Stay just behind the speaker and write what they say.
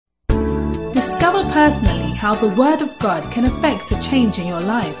Discover personally how the Word of God can affect a change in your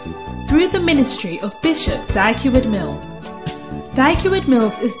life through the ministry of Bishop Dag Heward-Mills. Dag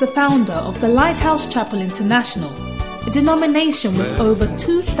Heward-Mills is the founder of the Lighthouse Chapel International, a denomination with over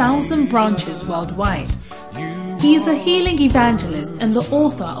 2,000 branches worldwide. He is a healing evangelist and the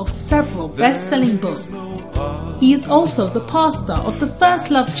author of several best-selling books. He is also the pastor of the First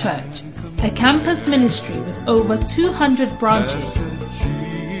Love Church, a campus ministry with over 200 branches.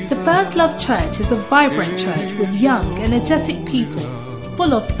 The First Love Church is a vibrant church with young, energetic people,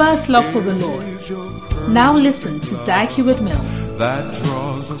 full of first love for the Lord. Now listen to Dag Heward-Mills. That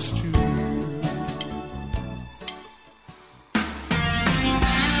draws us to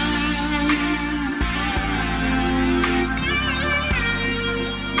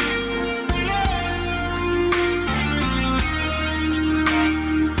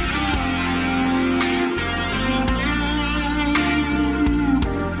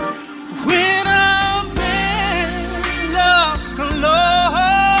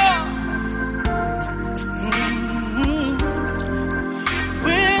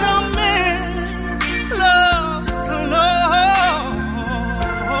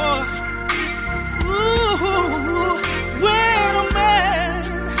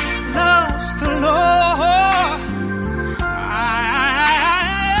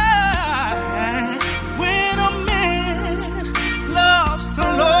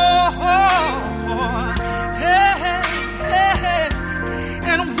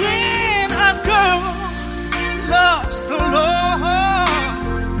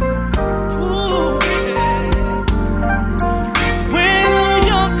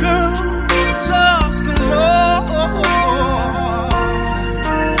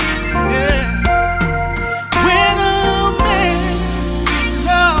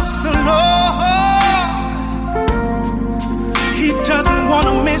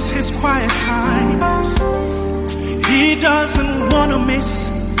his quiet times. He doesn't want to miss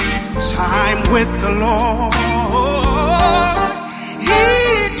time with the Lord.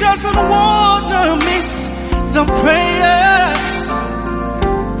 He doesn't want to miss the prayers.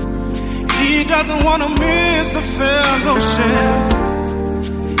 He doesn't want to miss the fellowship.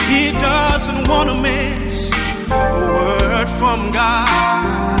 He doesn't want to miss a word from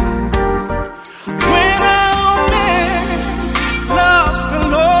God. When a man loves the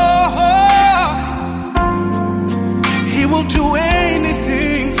Lord, he will do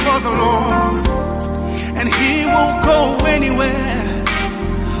anything for the Lord, and he will go anywhere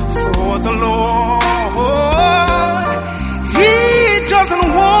for the Lord. He doesn't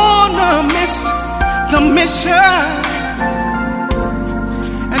want to miss the mission,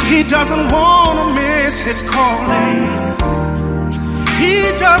 and he doesn't want to miss his calling. He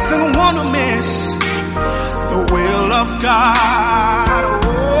doesn't want to miss the will of God.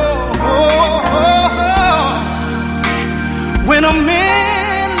 When a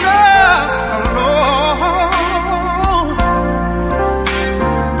man loves the Lord,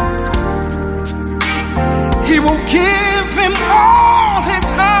 he will give him all his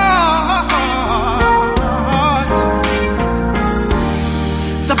heart.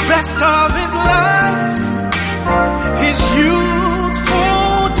 The best of his life, his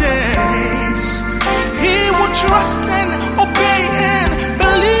youthful days, he will trust and obey and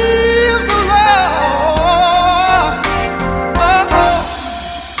believe the Lord.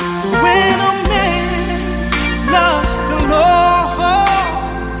 When a man loves the Lord,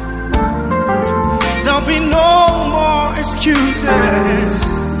 there'll be no more excuses.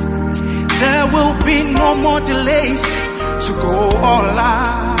 There will be no more delays to go all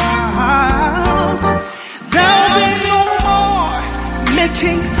out. There'll be no more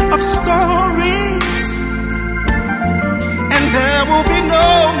making up stories, and there will be no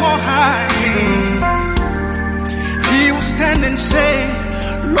more hiding. He will stand and say,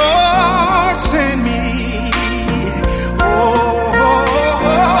 Lord, send me.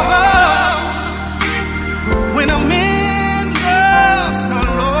 When a man loves the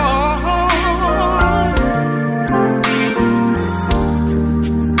Lord,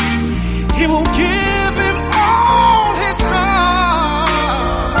 he will give him all his heart.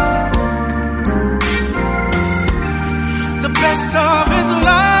 The best of his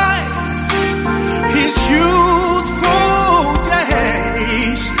life, his youthful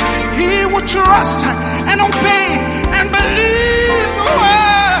days, he will trust and obey and believe the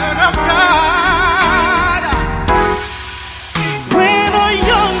word of God. When a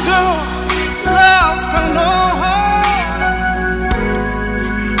young girl loves the Lord,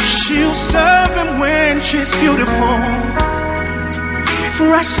 she'll serve him when she's beautiful,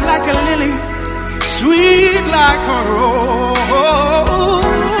 fresh like a lily, sweet like a rose.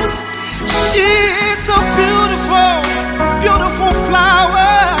 She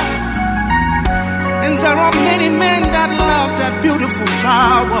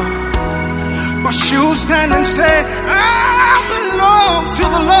my shoes stand and say, I belong to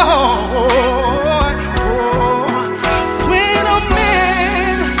the Lord. Oh, when a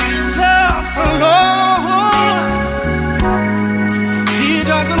man loves the Lord, he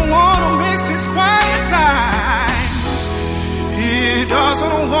doesn't want to miss his quiet times. He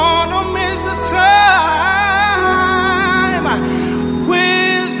doesn't want to miss the time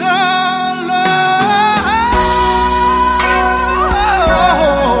with the Lord.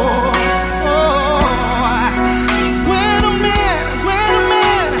 When a man,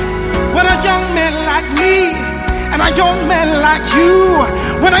 when a young man like me and a young man like you,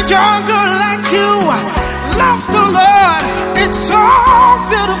 when a young girl like you loves the Lord, it's so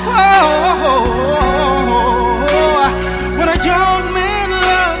beautiful. When a young man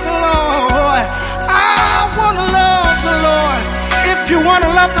loves the Lord, I want to love the Lord. If you want to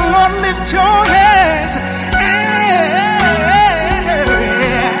love the Lord, lift your hands.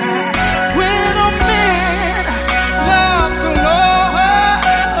 When a man loves the Lord,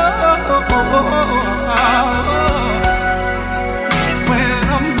 when a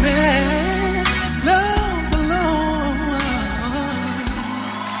man loves the Lord.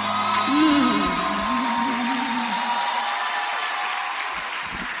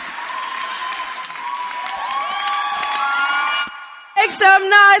 Make some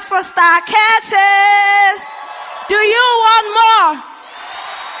noise for Starcatters. Do you want more?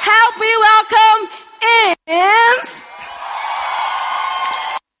 Help me welcome Ins.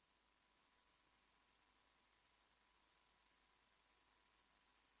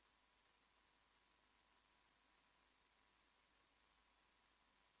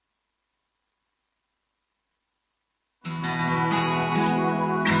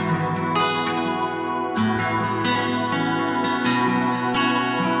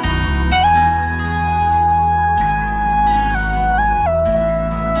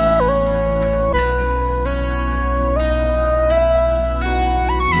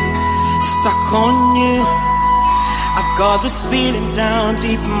 Stuck on you, I've got this feeling down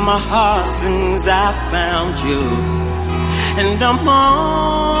deep in my heart since I found you, and I'm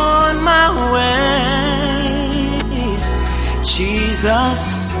on my way.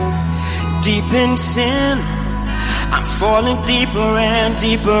 Jesus, deep in sin, I'm falling deeper and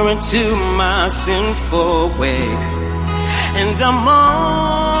deeper into my sinful way, and I'm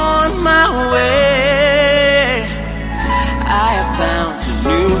on my way. I have found a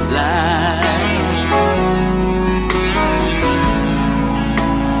new life.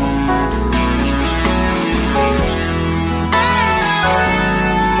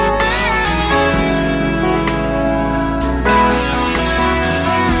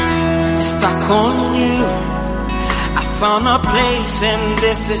 Stuck on you, I found a place, and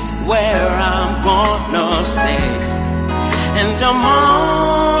this is where I'm gonna stay, and I'm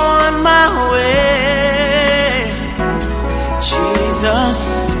on my way. Jesus,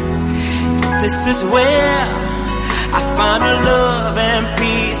 this is where I find a love and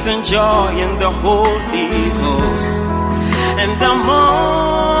peace and joy in the Holy Ghost, and I'm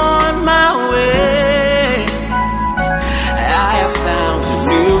on my way. I have found a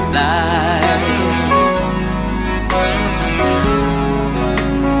new life.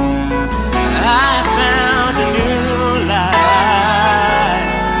 I have found a new life.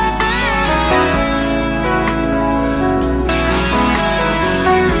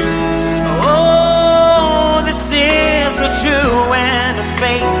 Oh, this is a true and a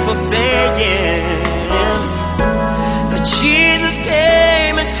faithful saying, that Jesus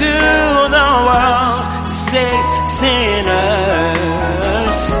came into the world to save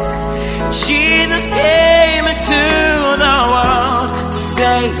sinners. Jesus came into the world to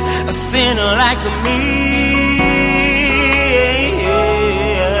save a sinner like me.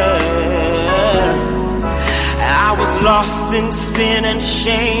 I was lost in sin and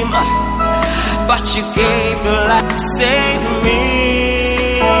shame, but you gave your life to save me.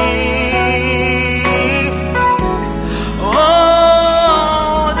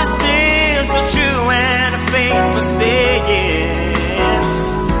 Oh, this is a true and a faithful saying.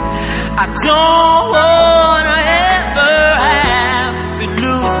 I don't want to ever have to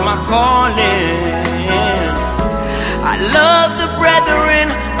lose my calling. I love the brethren,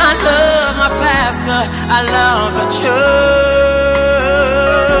 I love my pastor, I love the church.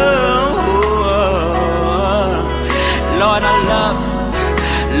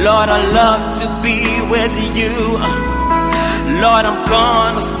 Lord, I love to be with you. Lord, I'm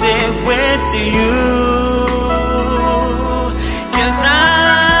gonna stay with you. 'Cause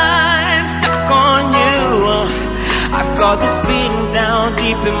I'm stuck on you. I've got this feeling down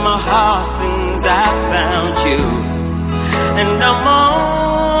deep in my heart since I found you, and I'm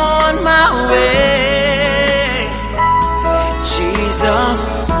on my way. Jesus,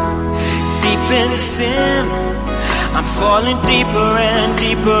 deep in sin, I'm falling deeper and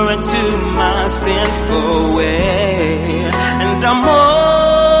deeper into my sinful way, and I'm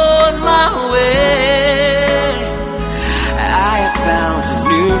on my way. I have found a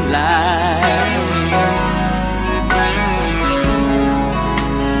new life.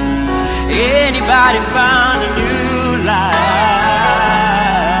 Anybody found a new life?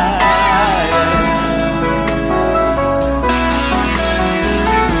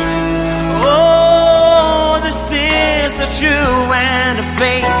 Oh, this is a true and a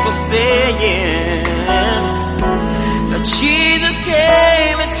faithful saying, that Jesus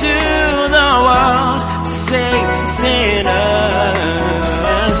came into the world to save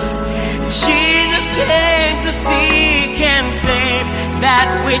sinners. Jesus came to seek and save that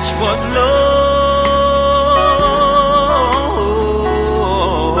which was lost.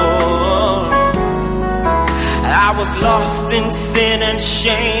 I was lost in sin and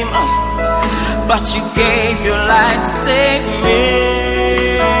shame, but you gave your life to save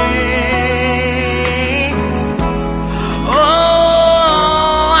me.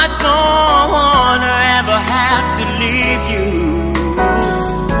 Oh, I don't wanna ever have to leave you.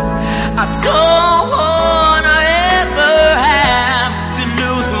 I don't wanna ever have to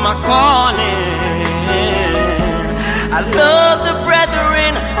lose my calling. I love the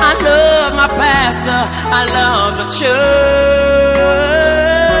brethren, I love my pastor, I love the church.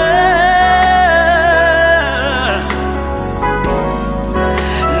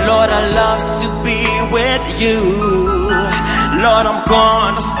 Lord, I love to be with you. Lord, I'm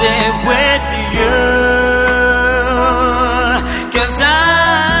gonna stay with you, 'cause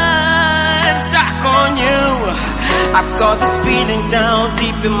I'm stuck on you. I've got this feeling down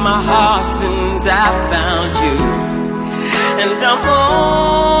deep in my heart since I found you, and I'm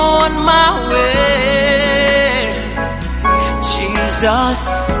on my way. Jesus,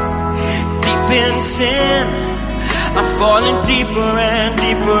 deep in sin, I'm falling deeper and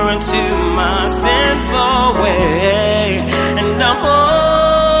deeper into my sinful way, and I'm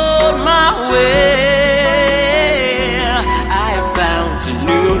on my way. I have found a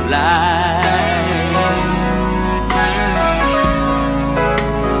new life.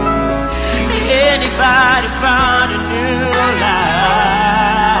 Anybody found a new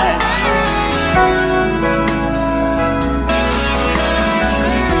life?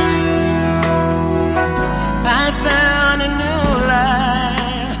 I found a new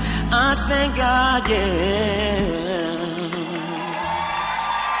life. I thank God, yeah.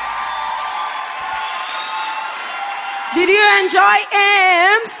 Did you enjoy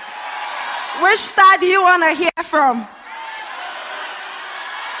hymns? Which star do you want to hear from?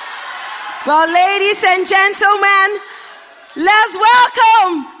 Well, ladies and gentlemen, let's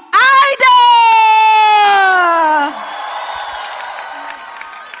welcome Ida!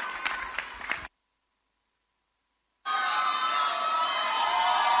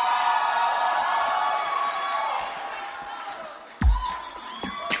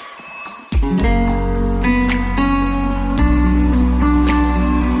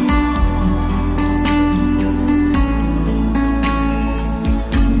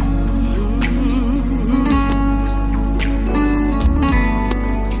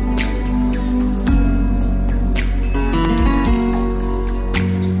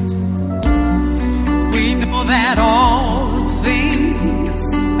 That all things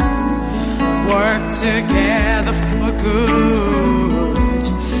work together for good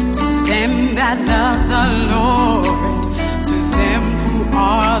to them that love the Lord, to them who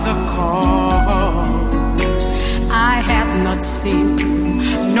are the called. I have not seen,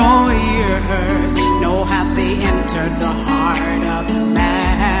 nor ear heard, nor have they entered the heart of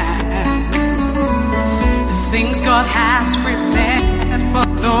man, the things God has prepared for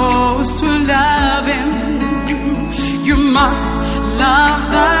those who love Him. You must love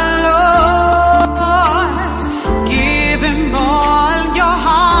the Lord, give Him all your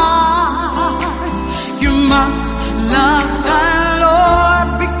heart. You must love the Lord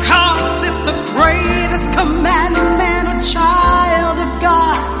because it's the greatest commandment, a child of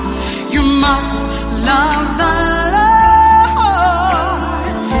God. You must love the Lord,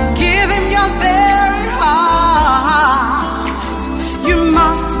 give Him your very heart. You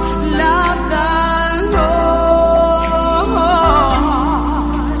must love the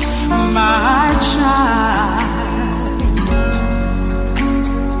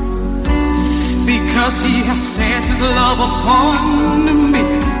because He has set His love upon me,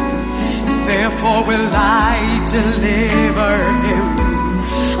 therefore will I deliver Him.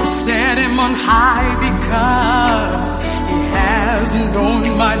 I've set Him on high because He has has known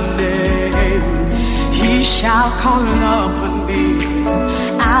my name. He shall call upon me.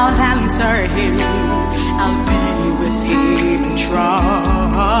 I'll answer him. I'll be with him in trouble.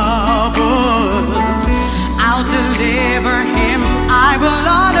 I'll deliver him. I will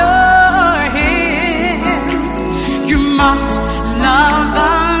honor him. You must love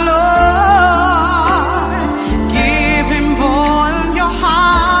the Lord. Give him all your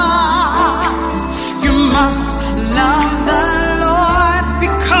heart. You must love the Lord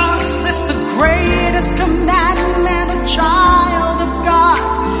because it's the greatest commandment, a child of God.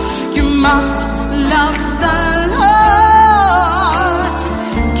 You must love the Lord.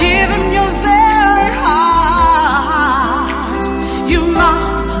 Give him your very heart. You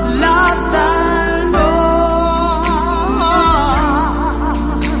must love the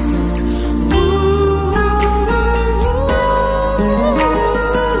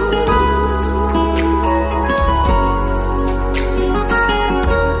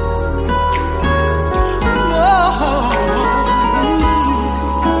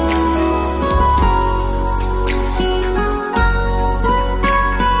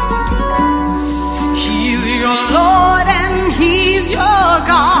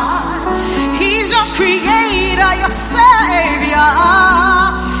Creator, your Savior.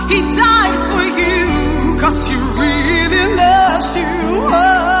 He died for you because he really loves you.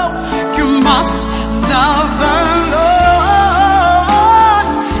 Oh, you must love the Lord.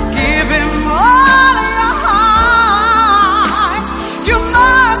 Give him all your heart. You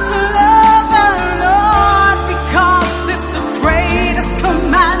must love the Lord because it's the greatest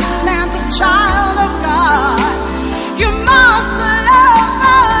commandment, a child of God. You must love the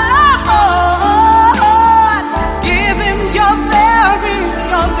Lord.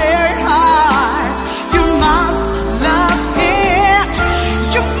 Their heart. You must love him.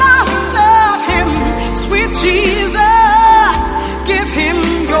 You must love him. Sweet Jesus, give him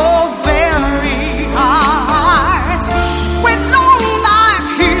your very heart. With long life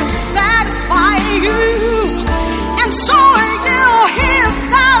he'll satisfy you and show you his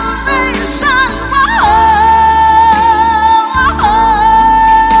salvation.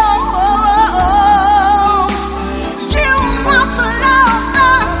 You must love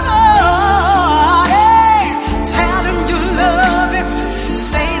the Lord. Tell him you love him.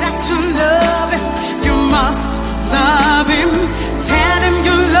 Say that you love him. You must love him. Tell him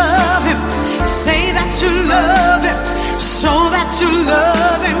you love him. Say that you love him. Show that you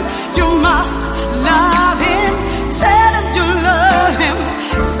love him. You must love him. Tell him you love him.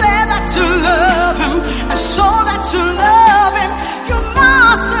 Say that you love him. And show that you love him. You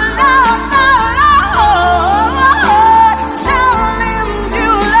must love the Lord. Tell him you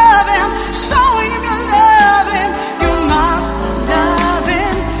love him. Show him you love him. You must love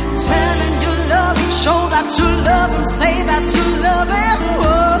him. Tell him you love him. Show that you love him. Say that you love him.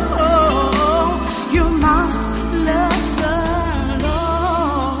 Oh, you must love the Lord.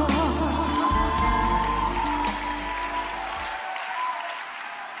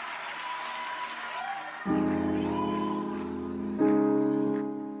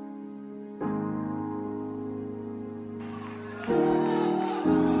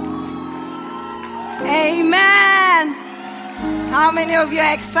 Amen. How many of you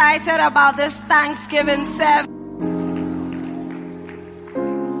are excited about this Thanksgiving service?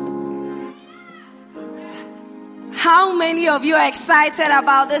 How many of you are excited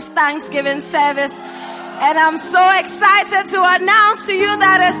about this Thanksgiving service? And I'm so excited to announce to you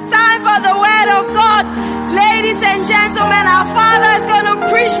that it's time for the Word of God. Ladies and gentlemen, our Father is going to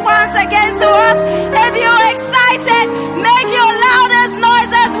preach once again to us. If you're excited, make your loudest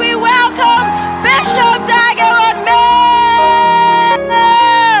noise as we welcome Bishop Daggerwood Mills.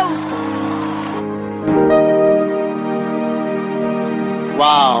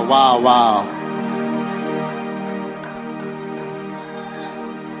 Wow, wow, wow.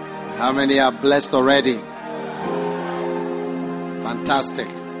 How many are blessed already? Fantastic.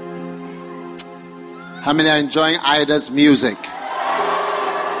 How many are enjoying Ida's music?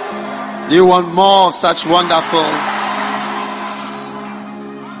 Do you want more of such wonderful?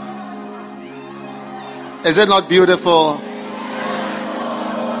 Is it not beautiful?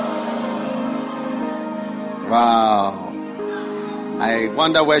 Wow. I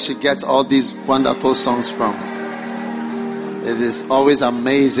wonder where she gets all these wonderful songs from. It is always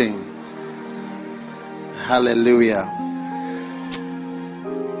amazing. Hallelujah.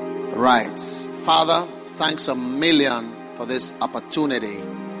 Right. Father, thanks a million for this opportunity.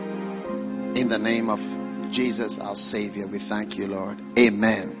 In the name of Jesus, our Savior, we thank you, Lord.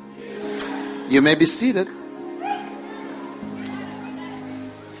 Amen. You may be seated.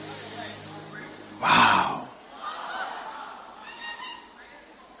 Wow.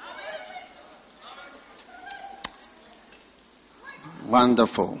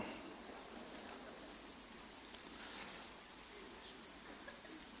 Wonderful.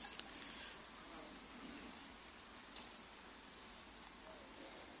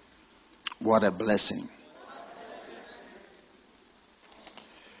 What a blessing.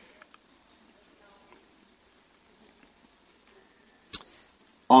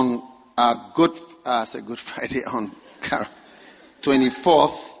 On Good Friday, on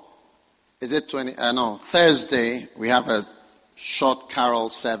 24th, is it 20? No, Thursday, we have a short carol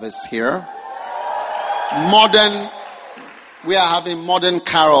service here. We are having modern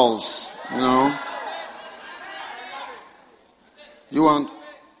carols, you know. You want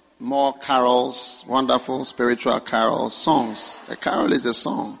more carols, wonderful spiritual carols, songs. A carol is a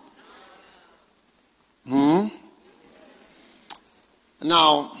song.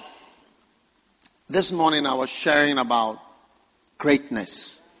 Now, this morning I was sharing about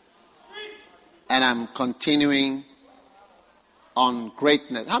greatness. And I'm continuing on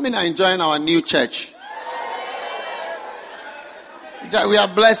greatness. How many are enjoying our new church? We are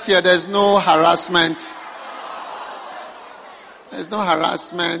blessed here. There's no harassment. There's no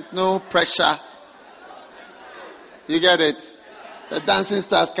harassment, no pressure. You get it? The dancing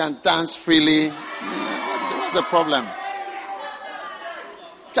stars can dance freely. What's the problem?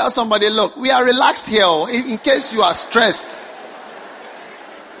 Tell somebody, look, we are relaxed here. In case you are stressed,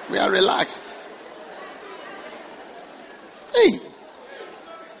 we are relaxed. Hey,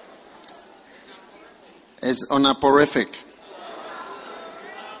 it's honorific.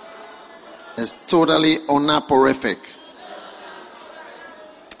 It's totally honorific.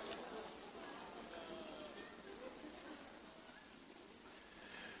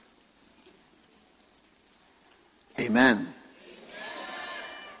 Amen.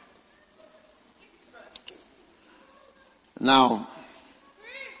 Now,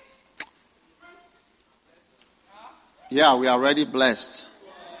 yeah, we are already blessed.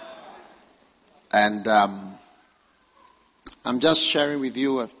 And I'm just sharing with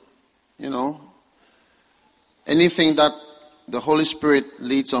you, anything that the Holy Spirit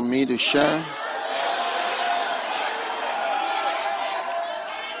leads on me to share.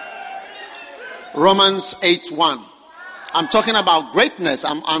 Romans 8:1. I'm talking about greatness.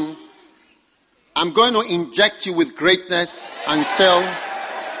 I'm going to inject you with greatness until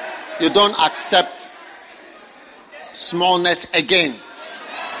you don't accept smallness again.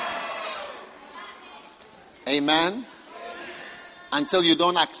 Amen. Until you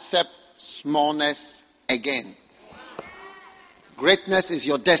don't accept smallness again. Greatness is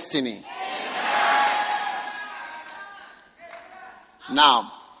your destiny.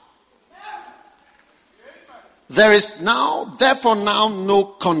 Now, there is therefore now no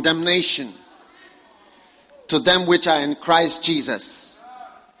condemnation to them which are in Christ Jesus,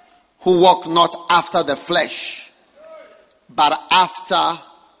 who walk not after the flesh, but after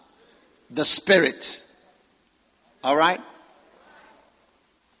the Spirit. All right?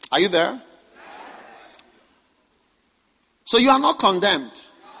 Are you there? So you are not condemned.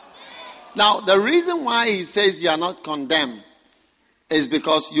 Now, the reason why he says you are not condemned is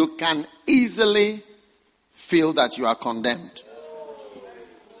because you can easily feel that you are condemned.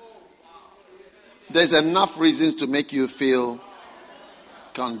 There's enough reasons to make you feel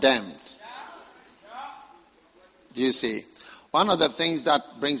condemned. Do you see? One of the things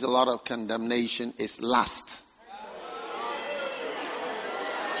that brings a lot of condemnation is lust.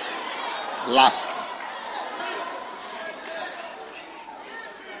 Lust.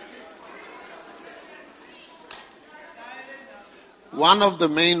 One of the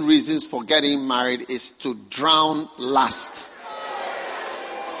main reasons for getting married is to drown lust.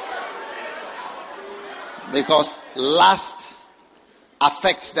 Because lust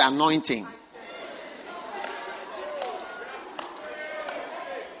affects the anointing.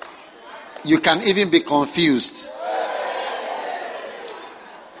 You can even be confused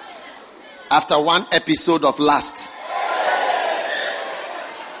after one episode of lust.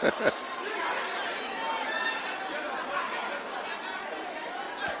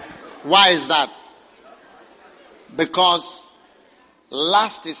 Why is that? Because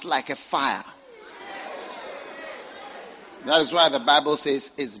lust is like a fire. That is why the Bible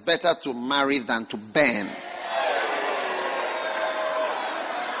says it's better to marry than to burn.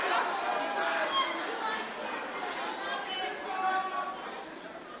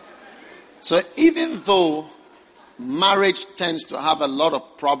 So even though marriage tends to have a lot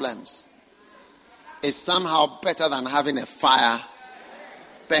of problems, it's somehow better than having a fire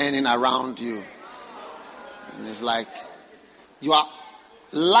burning around you. And it's like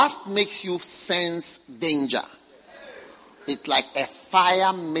lust makes you sense danger. It's like a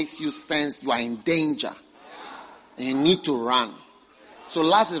fire makes you sense you are in danger and you need to run. So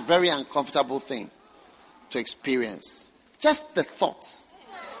lust is a very uncomfortable thing to experience. Just the thoughts.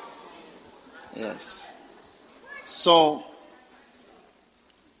 Yes. So,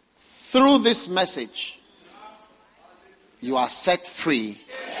 through this message, you are set free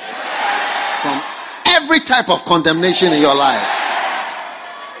from every type of condemnation in your life.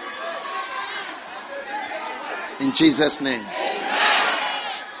 In Jesus' name.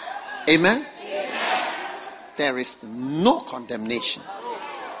 Amen. There is no condemnation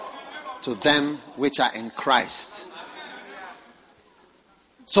to them which are in Christ.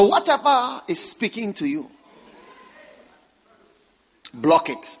 So whatever is speaking to you,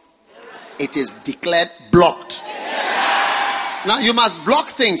 block it. It is declared blocked. Now you must block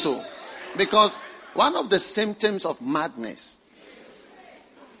things, because one of the symptoms of madness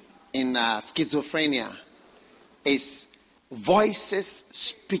in schizophrenia is voices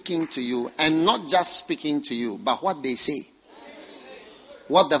speaking to you, and not just speaking to you, but what they say.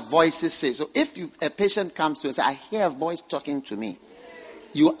 What the voices say. So if a patient comes to you and says, I hear a voice talking to me,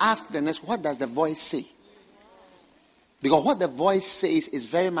 you ask the nurse, what does the voice say? Because what the voice says is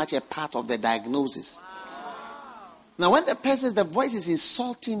very much a part of the diagnosis. Now when the person says the voice is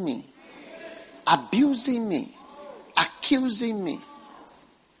insulting me, abusing me, accusing me,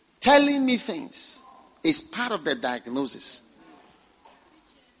 telling me things, is part of the diagnosis.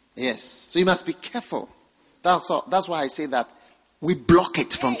 Yes. So you must be careful. That's why I say that we block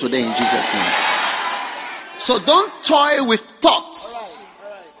it from today in Jesus' name. So don't toy with thoughts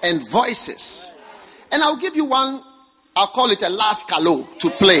and voices. And I'll give you one, I'll call it a last calo to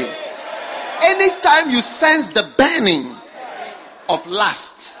play. Anytime you sense the burning of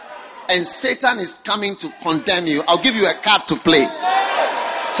lust and Satan is coming to condemn you, I'll give you a card to play.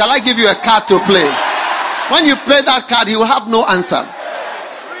 Shall I give you a card to play? When you play that card, you will have no answer.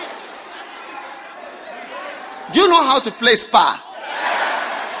 Do you know how to play Spa?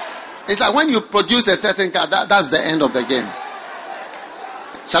 It's like when you produce a certain card, that's the end of the game.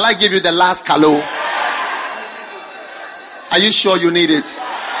 Shall I give you the last calo? Are you sure you need it?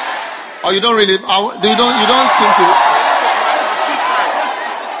 Or you don't really, you don't seem to.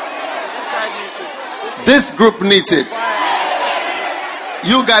 This group needs it.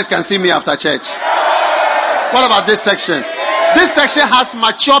 You guys can see me after church. What about this section? This section has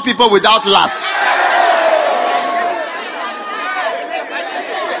mature people without lust.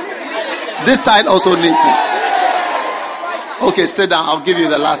 This side also needs it. Okay, sit down. I'll give you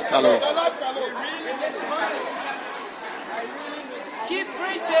the last color. Keep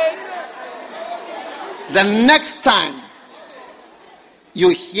preaching. The next time you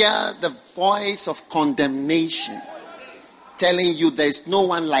hear the voice of condemnation telling you there is no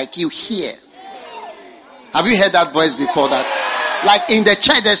one like you here. Have you heard that voice before that? Like in the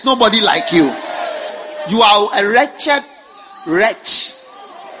church, there's nobody like you. You are a wretched wretch.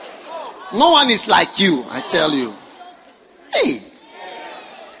 No one is like you, I tell you. Hey.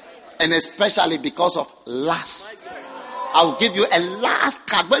 And especially because of lust. I'll give you a last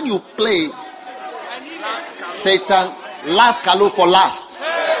card. When you play Satan, last calo for last.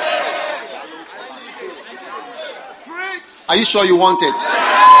 Are you sure you want it?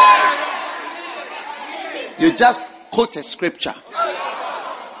 You just quote a scripture,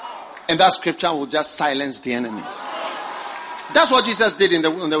 and that scripture will just silence the enemy. That's what Jesus did in the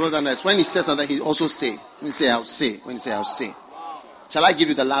wilderness. When he says something, he also say. When he say, I'll say. When he say, I'll say. Shall I give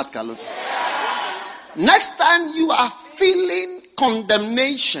you the last color? Next time you are feeling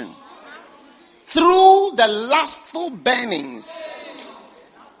condemnation through the lustful burnings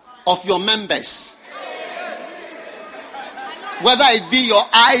of your members, whether it be your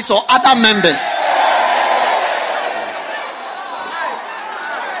eyes or other members,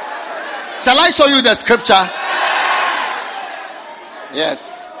 shall I show you the scripture?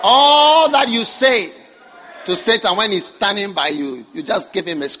 Yes. All that you say to Satan when he's standing by you, you just give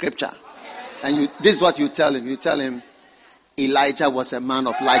him a scripture. And this is what you tell him. You tell him, Elijah was a man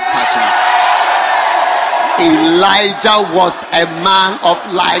of like passions. Elijah was a man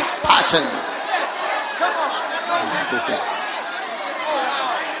of like passions.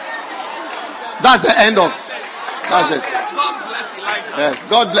 That's the end of. That's it. God bless Elijah. Yes,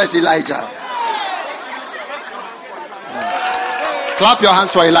 God bless Elijah. Clap your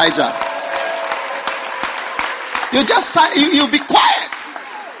hands for Elijah. You just you'll be quiet.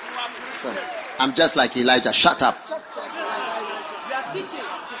 So, I'm just like Elijah. Shut up.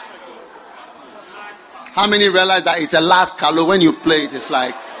 How many realize that it's a last calo? When you play it, it's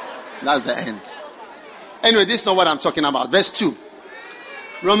like that's the end. Anyway, this is not what I'm talking about. Verse 2.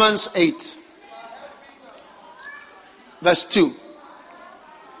 Romans 8. Verse 2.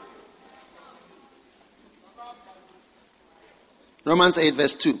 Romans 8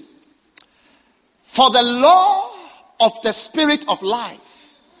 verse 2. For the law of the Spirit of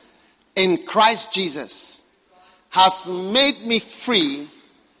life in Christ Jesus has made me free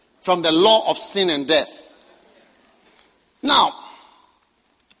from the law of sin and death. Now,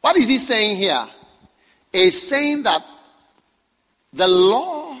 what is he saying here? He's saying that the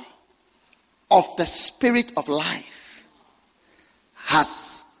law of the Spirit of life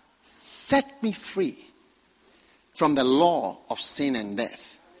has set me free from the law of sin and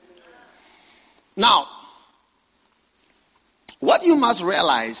death. Now, what you must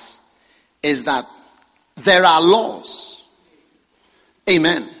realize is that there are laws.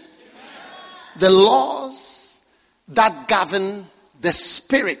 Amen. The laws that govern the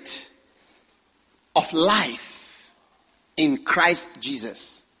spirit of life in Christ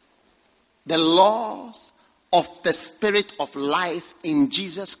Jesus. The laws of the spirit of life in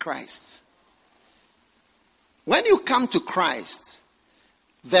Jesus Christ. When you come to Christ,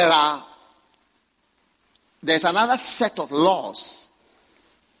 there's another set of laws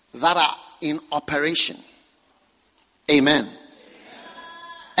that are in operation. Amen.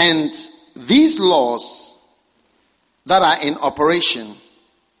 And these laws that are in operation,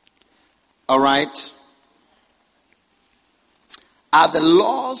 all right, are the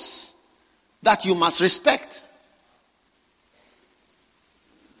laws that you must respect.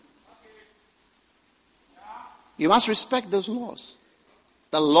 You must respect those laws.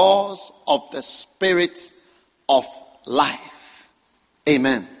 The laws of the Spirit of life.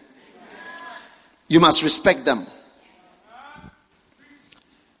 Amen. You must respect them.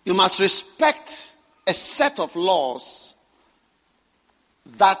 You must respect a set of laws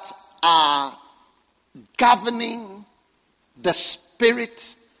that are governing the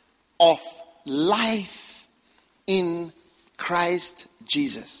spirit of life in Christ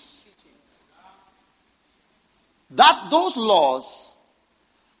Jesus. Those laws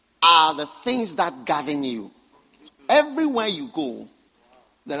are the things that govern you. Everywhere you go,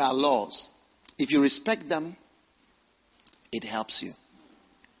 there are laws. If you respect them, it helps you.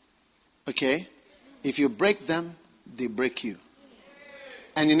 Okay? If you break them, they break you.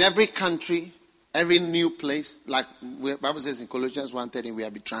 And in every country, every new place, like the Bible says in Colossians 1:13, we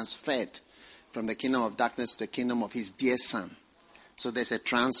have been transferred from the kingdom of darkness to the kingdom of his dear son. So there's a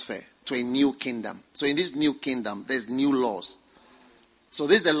transfer to a new kingdom. So in this new kingdom, there's new laws. So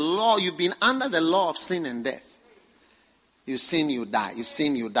this is the law. You've been under the law of sin and death. You sin, you die. You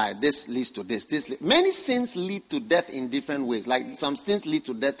sin, you die. This leads to this. Many sins lead to death in different ways. Like some sins lead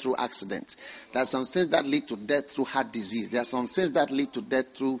to death through accidents. There are some sins that lead to death through heart disease. There are some sins that lead to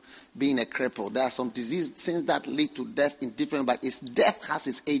death through being a cripple. There are some sins that lead to death in different, but death has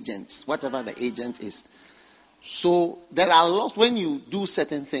its agents, whatever the agent is. So there are laws. When you do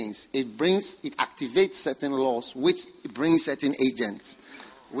certain things, it activates certain laws, which brings certain agents,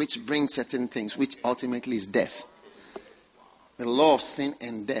 which brings certain things, which ultimately is death. The law of sin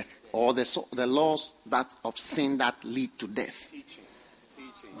and death, or the laws of sin that lead to death.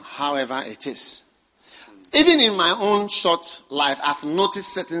 However it is. Even in my own short life, I've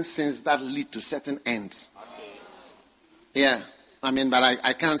noticed certain sins that lead to certain ends. Yeah. But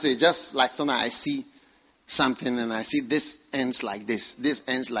I can't say, just like sometimes I see something and I see this ends like this, this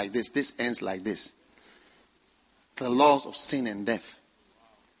ends like this, this ends like this. The laws of sin and death.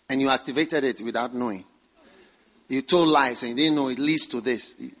 And you activated it without knowing. You told lies and you didn't know it leads to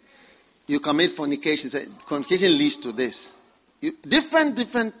this. You commit fornication. Fornication leads to this.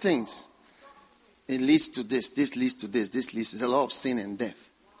 Different things. It leads to this. This leads to this. This leads to the law of sin and death.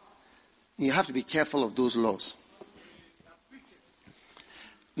 You have to be careful of those laws.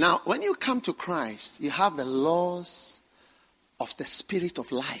 Now, when you come to Christ, you have the laws of the Spirit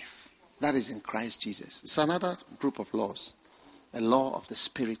of life that is in Christ Jesus. It's another group of laws. The law of the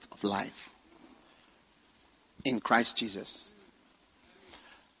Spirit of life in Christ Jesus.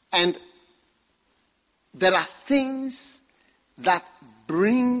 And there are things that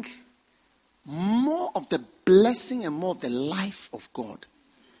bring more of the blessing and more of the life of God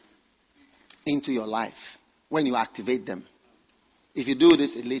into your life when you activate them. If you do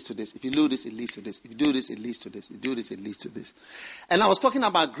this, it leads to this. If you do this, it leads to this. If you do this, it leads to this. If you do this, it leads to this. And I was talking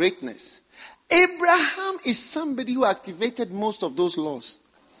about greatness. Abraham is somebody who activated most of those laws.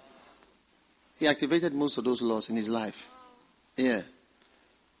 He activated most of those laws in his life. Yeah.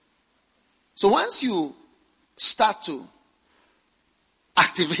 So once you start to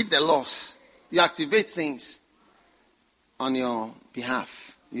activate the laws, you activate things on your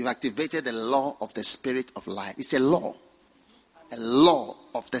behalf. You've activated the law of the Spirit of life. It's a law. A law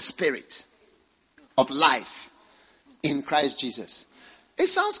of the Spirit of life in Christ Jesus. It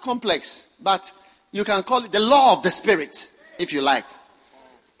sounds complex, but you can call it the law of the Spirit. if you like,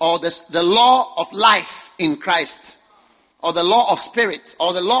 or the law of life in Christ, or the law of spirit,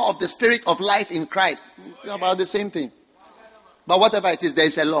 or the law of the spirit of life in Christ. It's about the same thing. But whatever it is, there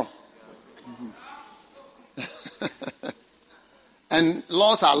is a law. And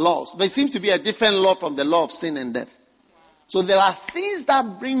laws are laws. But it seems to be a different law from the law of sin and death. So there are things that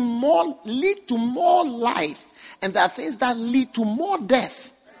lead to more life, and there are things that lead to more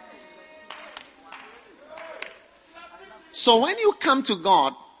death. So when you come to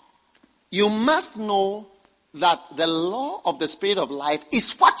God, you must know that the law of the spirit of life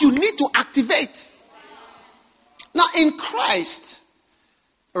is what you need to activate. Now in Christ,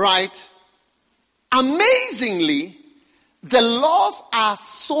 right, amazingly, the laws are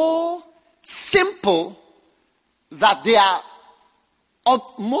so simple that they are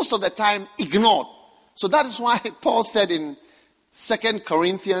most of the time ignored. So that is why Paul said in 2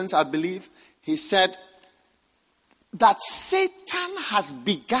 Corinthians, I believe, he said that Satan has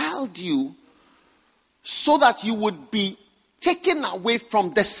beguiled you so that you would be taken away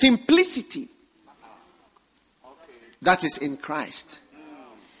from the simplicity that is in Christ.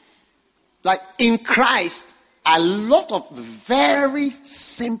 Like in Christ, a lot of very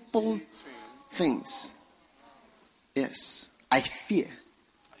simple things. Yes, I fear.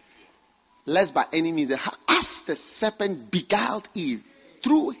 Lest by any means, as the serpent beguiled Eve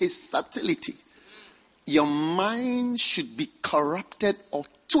through his subtlety, your mind should be corrupted or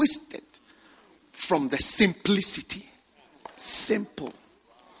twisted from the simplicity. Simple.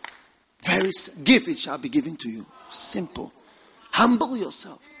 Give, it shall be given to you. Simple. Humble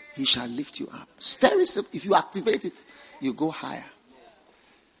yourself, he shall lift you up. It's very simple. If you activate it, you go higher.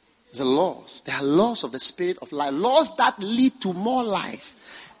 The laws. There are laws of the spirit of life. Laws that lead to more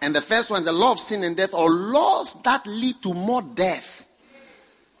life. And the first one, the law of sin and death, or laws that lead to more death.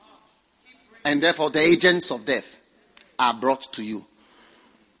 And therefore the agents of death are brought to you.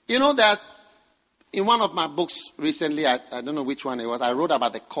 You know that in one of my books recently, I don't know which one it was, I wrote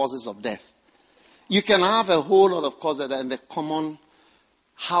about the causes of death. You can have a whole lot of causes and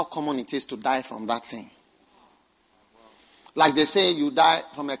how common it is to die from that thing. Like they say, you die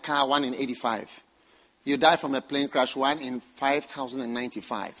from a car, 1 in 85. You die from a plane crash, 1 in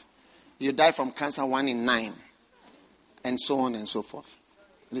 5,095. You die from cancer, 1 in 9. And so on and so forth.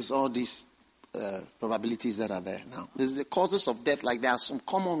 There's all these probabilities that are there. Now, there's the causes of death, like there are some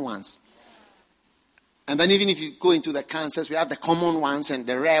common ones. And then even if you go into the cancers, we have the common ones and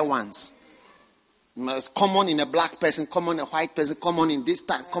the rare ones. It's common in a black person, common in a white person, common in this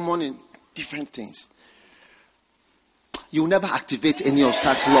time, common in different things. You will never activate any of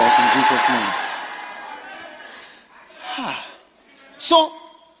such laws in Jesus' name. So,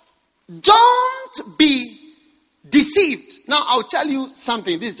 don't be deceived. Now, I'll tell you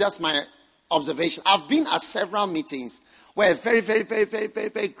something. This is just my observation. I've been at several meetings where a very, very, very, very, very,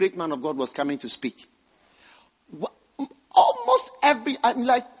 very great man of God was coming to speak. Almost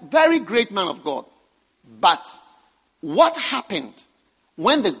very great man of God. But what happened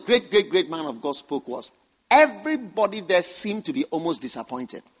when the great, great, great man of God spoke was everybody there seemed to be almost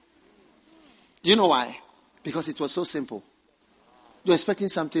disappointed. Do you know why? Because it was so simple. You're expecting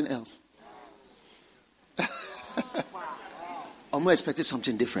something else. I'm more expecting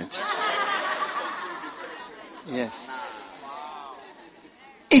something different. Yes.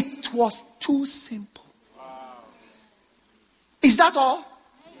 It was too simple. Is that all?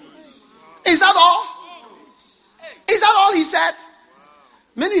 Is that all? Is that all he said?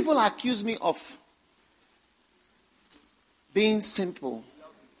 Many people accuse me of being simple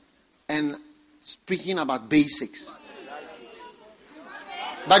and speaking about basics.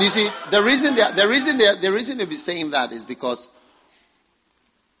 But you see, the reason they be saying that is because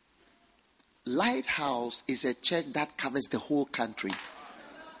Lighthouse is a church that covers the whole country,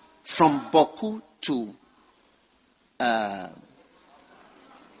 from Boku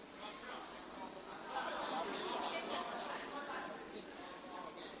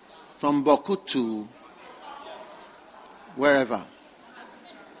to wherever,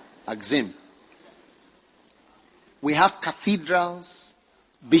 Axim. We have cathedrals,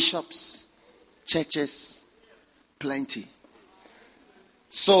 bishops, churches, plenty.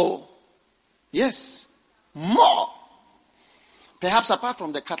 So, yes, more. Perhaps apart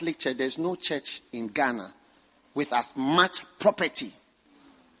from the Catholic Church, there's no church in Ghana with as much property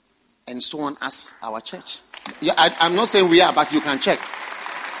and so on as our church. Yeah, I'm not saying we are, but you can check.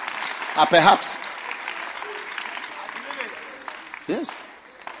 Perhaps. Yes.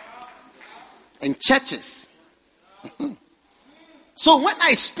 And churches. So when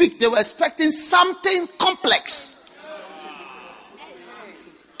I speak, they were expecting something complex.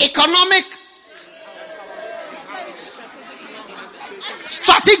 Economic.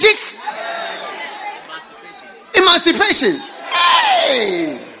 Strategic emancipation.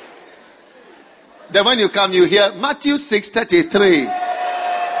 Hey! Then when you come, you hear Matthew 6:33.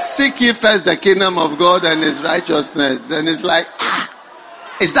 Seek ye first the kingdom of God and his righteousness. Then it's like,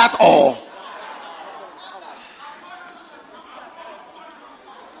 is that all?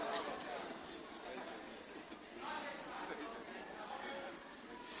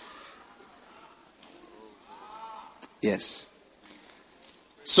 Yes.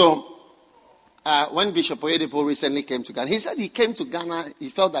 So, when Bishop Oyedepo recently came to Ghana, he said he came to Ghana, he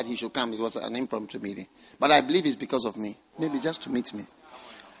felt that he should come. It was an impromptu meeting. But I believe it's because of me. Maybe just to meet me.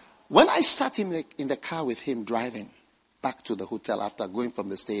 When I sat in the car with him driving back to the hotel after going from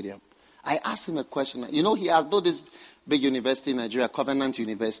the stadium, I asked him a question. You know, he has built this big university in Nigeria, Covenant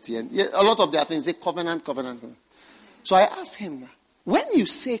University, and a lot of their things say covenant. So I asked him, when you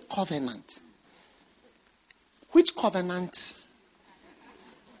say covenant, which covenant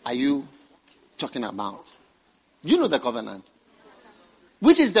are you talking about? You know the covenant,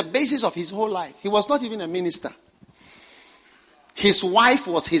 which is the basis of his whole life. He was not even a minister. His wife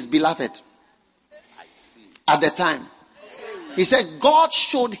was his beloved at the time. He said God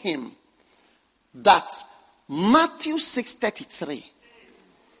showed him that Matthew 6:33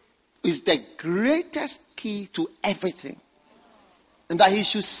 is the greatest key to everything, and that he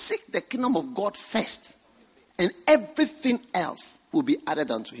should seek the kingdom of God first, and everything else will be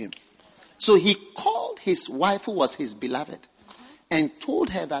added unto him. So he called his wife, who was his beloved, and told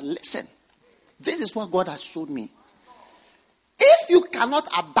her that, listen, this is what God has showed me. If you cannot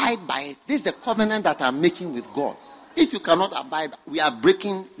abide by it, this is the covenant that I'm making with God. If you cannot abide, we are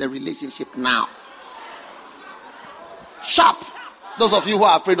breaking the relationship now. Sharp. Those of you who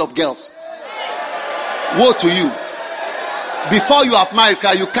are afraid of girls, woe to you. Before you have married,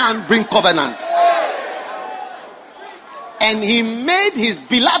 you can't bring covenant. And he made his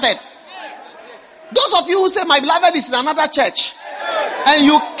beloved. Those of you who say my beloved is in another church, and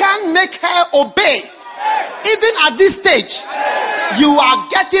you can't make her obey, even at this stage, you are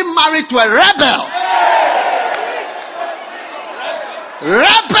getting married to a rebel.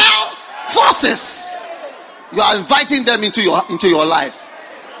 Rebel forces. You are inviting them into your life.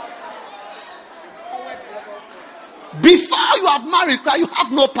 Before you have married, you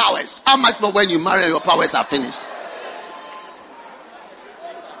have no powers. How much more when you marry, your powers are finished?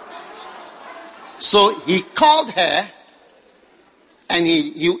 So he called her and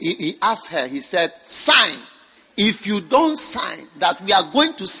he asked her, he said, sign. If you don't sign that we are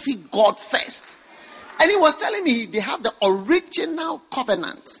going to seek God first. And he was telling me they have the original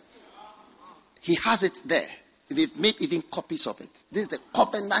covenant. He has it there. They've made even copies of it. This is the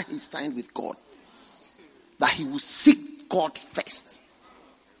covenant he signed with God. That he will seek God first.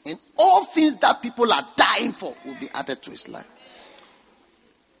 And all things that people are dying for will be added to his life.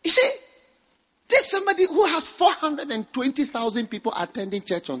 You see, there's somebody who has 420,000 people attending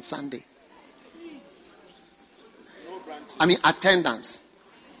church on Sunday. I mean, attendance.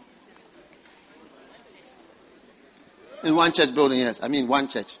 In one church building, yes. I mean, one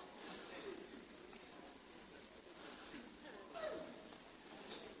church.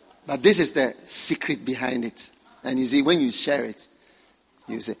 But this is the secret behind it. And you see, when you share it,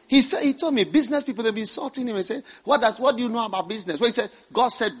 you say, he told me, business people, they've been insulting him and saying, what do you know about business? When he said, God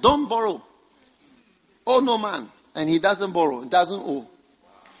said, don't borrow. Oh, no man. And he doesn't borrow, doesn't owe.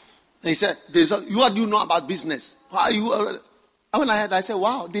 And he said, what do you know about business? How are you? When I heard, I said,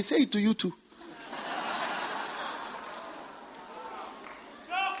 wow, they say it to you too.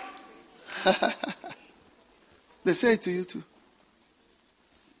 They say it to you too.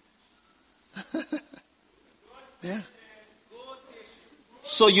 Yeah.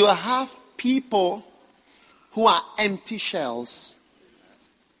 So you have people who are empty shells,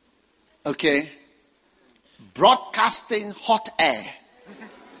 okay, broadcasting hot air,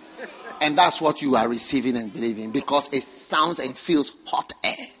 and that's what you are receiving and believing, because it sounds and feels hot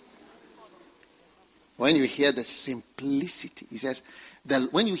air. When you hear the simplicity, he says,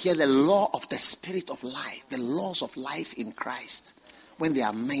 when you hear the law of the spirit of life, the laws of life in Christ, when they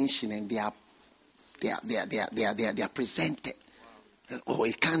are mentioned and they are presented, oh,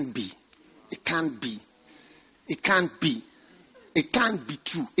 it can't be. It can't be. It can't be. It can't be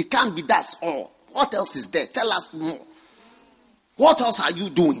true. It can't be, that's all. What else is there? Tell us more. What else are you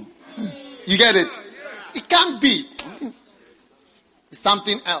doing? You get it? It can't be. It's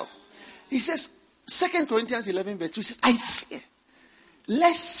something else. He says, 2 Corinthians 11 verse 3 says, I fear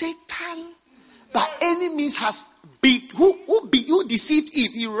lest Satan by any means has who deceived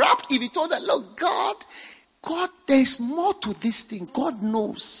Eve. He rapped Eve. He told her, look, God, there is more to this thing. God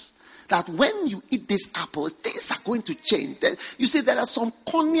knows that when you eat this apple, things are going to change. You see, there are some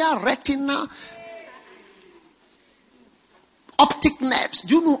cornea, retina, optic nerves.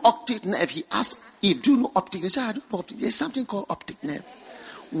 Do you know optic nerve? He asked Eve, do you know optic nerve? He said, I don't know optic. There's something called optic nerve.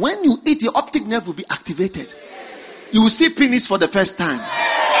 When you eat, the optic nerve will be activated. You will see penis for the first time.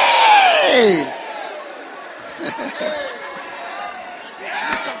 Hey!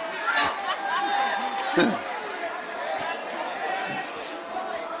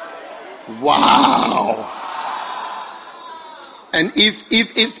 Wow. And if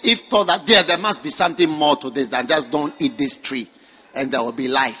thought that there must be something more to this than just don't eat this tree and there will be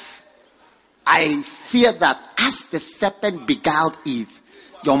life. I fear that as the serpent beguiled Eve,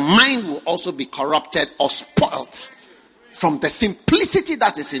 your mind will also be corrupted or spoiled from the simplicity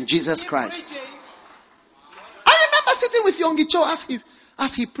that is in Jesus Christ. I remember sitting with Yonggi Cho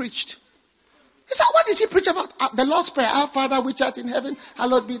as he preached. He said, what is he preach about? The Lord's Prayer. Our Father which art in heaven,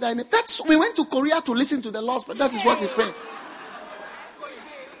 hallowed be thy name. We went to Korea to listen to the Lord's Prayer. That is what he prayed.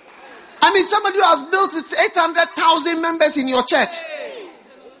 I mean, somebody who has built 800,000 members in your church.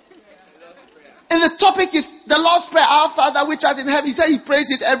 And the topic is the Lord's Prayer, our Father which art in heaven. He said he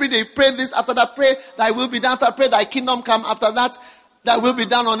prays it every day. Pray this, after that pray thy will be done. After pray thy kingdom come. After that, thy will be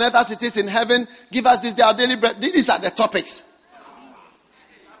done on earth as it is in heaven. Give us this day our daily bread. These are the topics.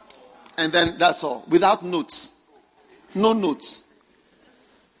 And then that's all. Without notes. No notes.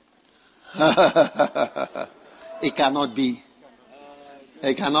 It cannot be.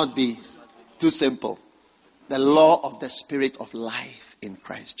 It cannot be too simple. The law of the spirit of life in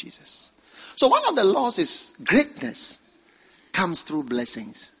Christ Jesus. So one of the laws is greatness comes through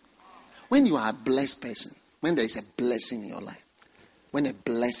blessings. When you are a blessed person, when there is a blessing in your life, when a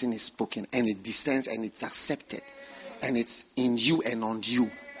blessing is spoken and it descends and it's accepted and it's in you and on you,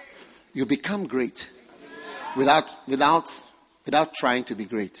 you become great without trying to be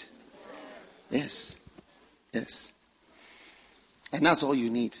great. Yes. Yes. And that's all you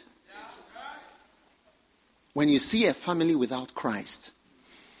need. When you see a family without Christ,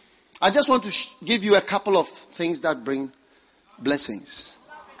 I just want to give you a couple of things that bring blessings.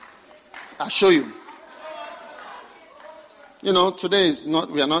 I'll show you. You know, today is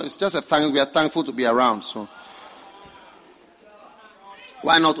it's just a thanks. We are thankful to be around. So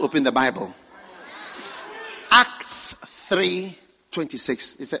why not open the Bible? Acts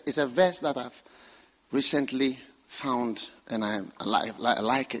 3:26. It's a verse that I've recently found and I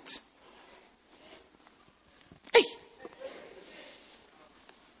like it. Hey.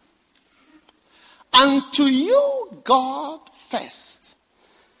 Unto you, God first.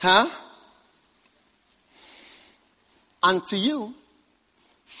 Unto you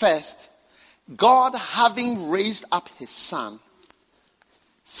first, God having raised up his son,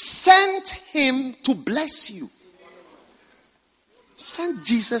 sent him to bless you. Sent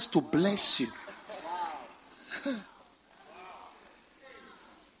Jesus to bless you.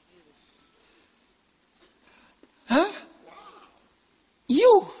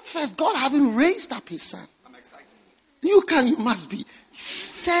 You first, God having raised up his son. I'm excited. You must be.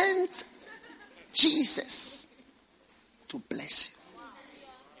 Sent Jesus to bless you.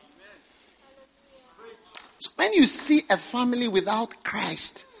 So when you see a family without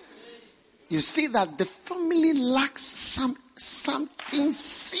Christ, you see that the family lacks something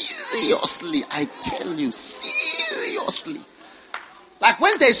seriously. I tell you, seriously. Like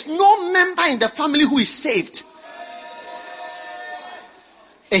when there's no member in the family who is saved,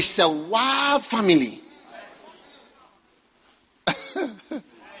 it's a wild family.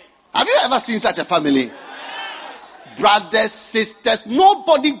 Have you ever seen such a family? Brothers, sisters,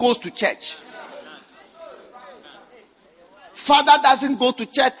 nobody goes to church. Father doesn't go to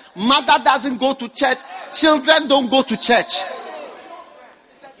church. Mother doesn't go to church. Children don't go to church.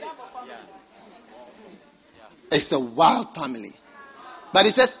 It's a wild family. But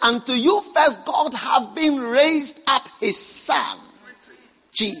it says, unto you first God having raised up his son,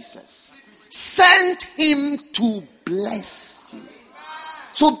 Jesus, sent him to bless you.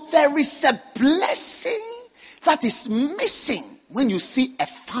 So there is a blessing that is missing when you see a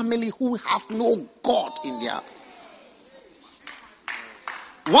family who have no God in their.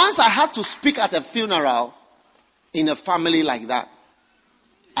 Once I had to speak at a funeral in a family like that.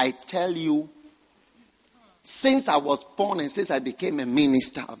 I tell you, since I was born and since I became a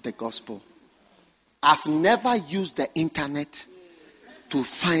minister of the gospel, I've never used the internet to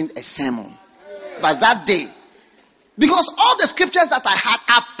find a sermon. But that day, because all the scriptures that I had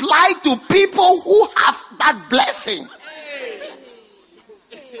applied to people who have that blessing.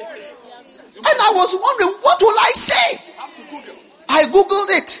 And I was wondering, what will I say? I Googled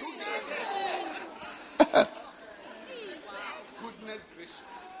it.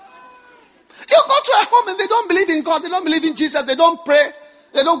 home and they don't believe in God. They don't believe in Jesus. They don't pray.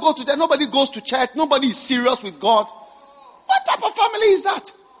 They don't go to church. Nobody goes to church. Nobody is serious with God. What type of family is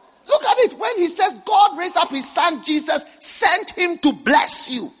that? Look at it. When he says God raised up his son Jesus, sent him to bless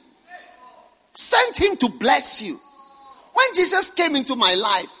you. Sent him to bless you. When Jesus came into my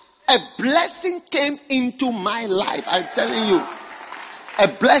life, a blessing came into my life. I'm telling you. A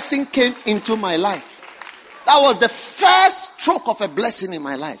blessing came into my life. That was the first stroke of a blessing in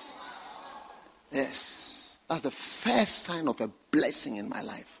my life. Yes. That's the first sign of a blessing in my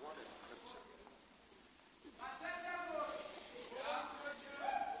life.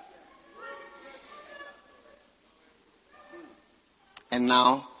 And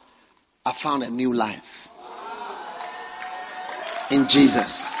now, I found a new life. In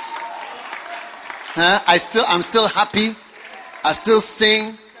Jesus. I'm still happy. I still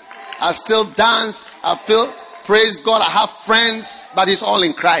sing. I still dance. I feel, praise God, I have friends. But it's all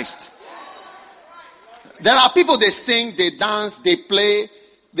in Christ. There are people, they sing, they dance, they play,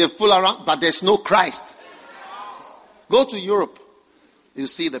 they fool around. But there's no Christ. Go to Europe. You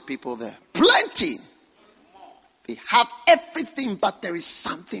see the people there. Plenty. They have everything, but there is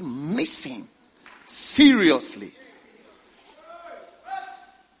something missing. Seriously.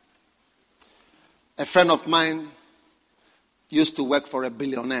 A friend of mine used to work for a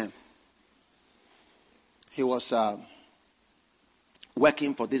billionaire. He was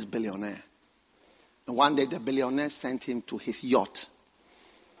working for this billionaire. And one day the billionaire sent him to his yacht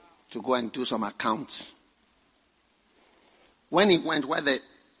to go and do some accounts. When he went where the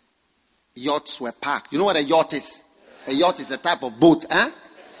yachts were parked. You know what a yacht is? A yacht is a type of boat, eh?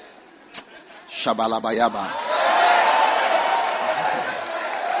 Shabalabayaba.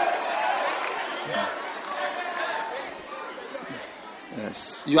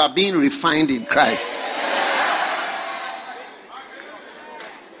 Yes. You are being refined in Christ.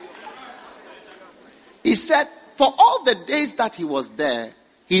 He said, for all the days that he was there,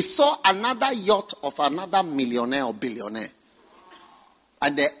 he saw another yacht of another millionaire or billionaire.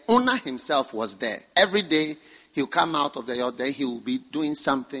 And the owner himself was there. Every day he'll come out of the yacht, then he will be doing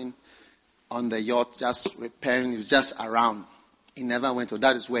something on the yacht, just repairing. He was just around. He never went to,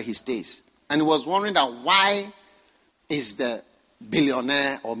 that is where he stays. And he was wondering that why is the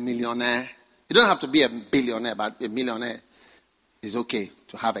billionaire or millionaire, you don't have to be a billionaire, but a millionaire is okay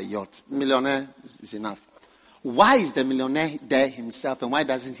to have a yacht. Millionaire is enough. Why is the millionaire there himself and why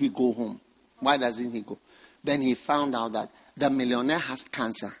doesn't he go home? Why doesn't he go? Then he found out that the millionaire has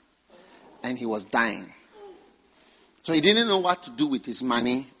cancer and he was dying. So he didn't know what to do with his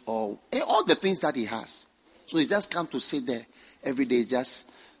money or all the things that he has. So he just come to sit there every day,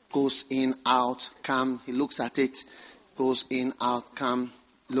 just goes in, out, come, he looks at it, goes in, out, come,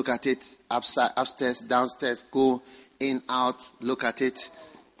 look at it, upstairs, downstairs, go in, out, look at it.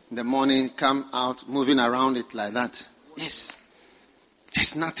 In the morning, come out, moving around it like that. Yes.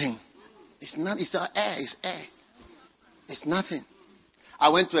 There's nothing. It's not, it's air, it's air. It's nothing. I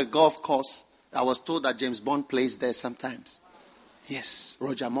went to a golf course. I was told that James Bond plays there sometimes. Yes,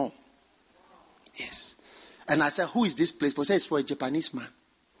 Roger Moore. Yes. And I said, who is this place? He said, it's for a Japanese man.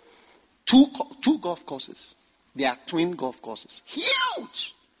 Two golf courses. They are twin golf courses.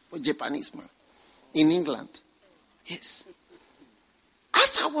 Huge for a Japanese man. In England. Yes.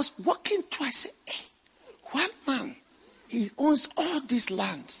 As I was walking through, I said, hey, one man, he owns all this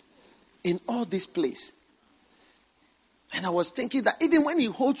land in all this place. And I was thinking that even when he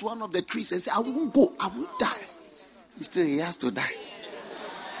holds one of the trees and says, I won't go, I won't die. He has to die.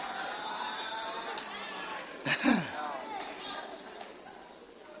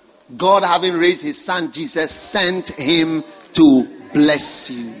 God, having raised his son Jesus, sent him to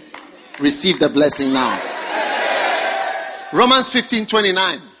bless you. Receive the blessing now. Romans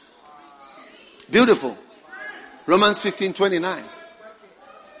 15:29. Beautiful. Romans 15:29.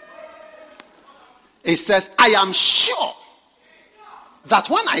 It says, I am sure that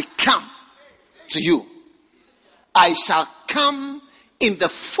when I come to you, I shall come in the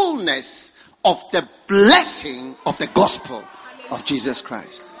fullness of the blessing of the gospel of Jesus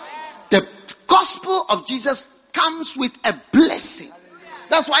Christ. The gospel of Jesus comes with a blessing.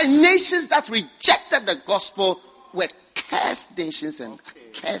 That's why nations that rejected the gospel were cursed nations and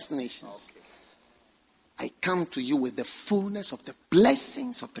cursed nations. I come to you with the fullness of the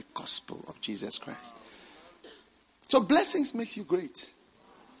blessings of the gospel of Jesus Christ. So blessings make you great.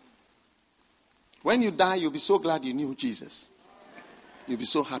 When you die, you'll be so glad you knew Jesus. You'll be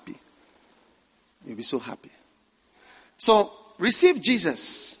so happy. You'll be so happy. So receive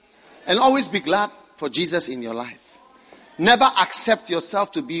Jesus and always be glad for Jesus in your life. Never accept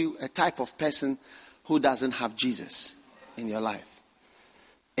yourself to be a type of person who doesn't have Jesus in your life.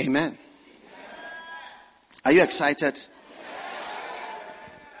 Amen. Are you excited?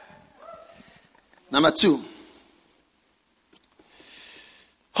 Number 2.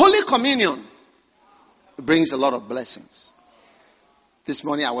 Holy Communion brings a lot of blessings. This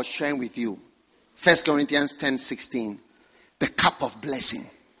morning I was sharing with you 1 Corinthians 10:16. The cup of blessing.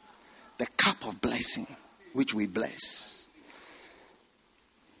 The cup of blessing which we bless.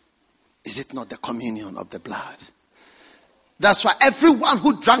 Is it not the communion of the blood? That's why everyone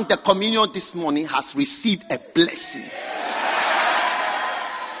who drank the communion this morning has received a blessing.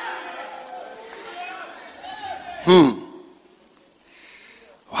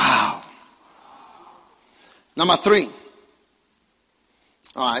 Wow. Number 3.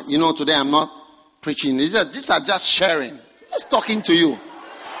 All right, today I'm not preaching. These are just sharing. Just talking to you.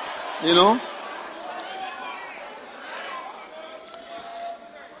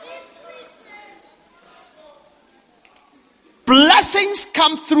 Blessings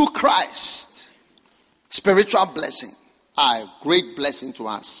come through Christ. Spiritual blessing are a great blessing to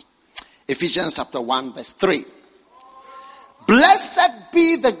us. Ephesians chapter 1 verse 3. Blessed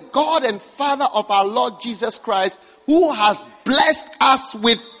be the God and Father of our Lord Jesus Christ, who has blessed us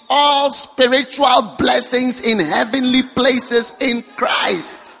with all spiritual blessings in heavenly places in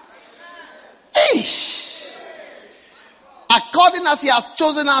Christ. According as he has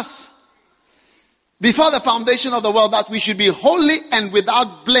chosen us before the foundation of the world, that we should be holy and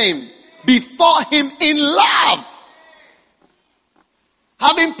without blame before him in love,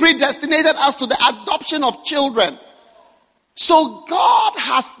 having predestinated us to the adoption of children. So God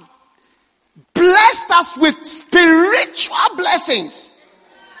has blessed us with spiritual blessings.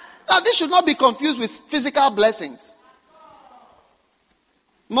 Now this should not be confused with physical blessings.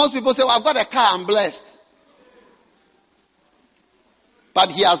 Most people say, well, I've got a car, I'm blessed.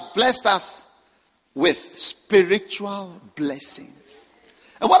 But he has blessed us with spiritual blessings.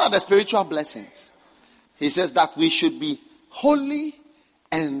 And what are the spiritual blessings? He says that we should be holy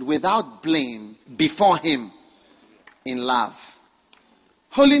and without blame before him in love.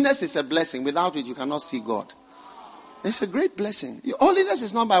 Holiness is a blessing. Without it, you cannot see God. It's a great blessing. Your holiness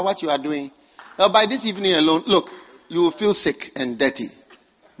is not by what you are doing. By this evening alone, look, you will feel sick and dirty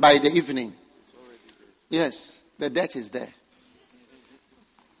by the evening. Yes, the dirt is there.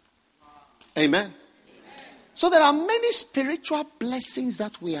 Amen. So there are many spiritual blessings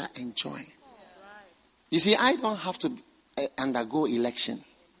that we are enjoying. You see, I don't have to undergo election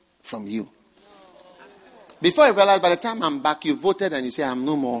from you. Before you realize, by the time I'm back, you voted and you say, I'm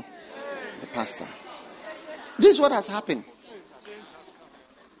no more the pastor. This is what has happened.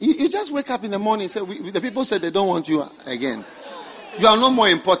 You just wake up in the morning and say, the people said they don't want you again. You are no more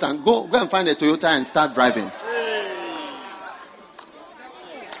important. Go and find a Toyota and start driving.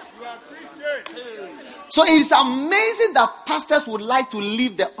 So it's amazing that pastors would like to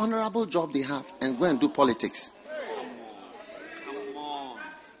leave the honorable job they have and go and do politics.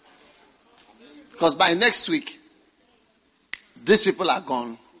 Because by next week, these people are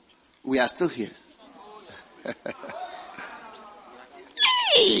gone. We are still here.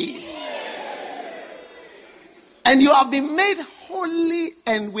 And you have been made holy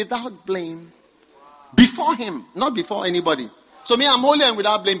and without blame before him, not before anybody. So me, I'm holy and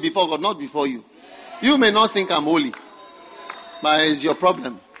without blame before God, not before you. You may not think I'm holy, but it's your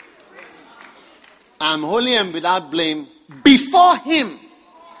problem. I'm holy and without blame before him.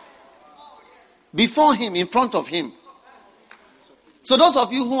 Before him, in front of him. So those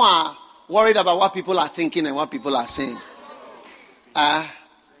of you who are worried about what people are thinking and what people are saying,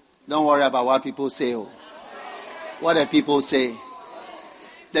 don't worry about what people say. What the people say.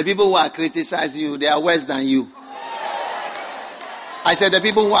 The people who are criticizing you, they are worse than you. I said the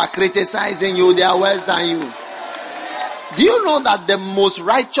people who are criticizing you, they are worse than you. Do you know that the most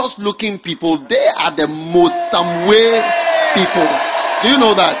righteous looking people, they are the most some way people? Do you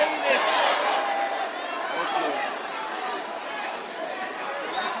know that?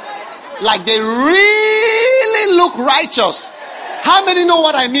 Like they really look righteous. How many know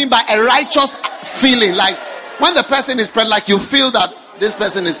what I mean by a righteous feeling? Like when the person is praying, like you feel that this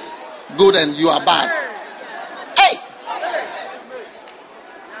person is good and you are bad. Hey!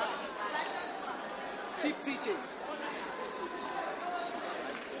 Keep teaching.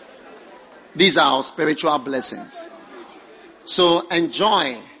 These are our spiritual blessings. So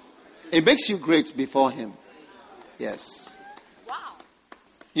enjoy. It makes you great before him. Yes.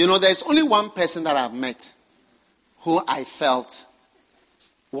 You know, there's only one person that I've met who I felt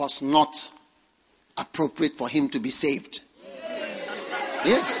was not appropriate for him to be saved.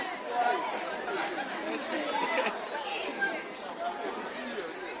 Yes.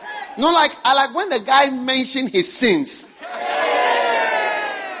 No, I like when the guy mentioned his sins.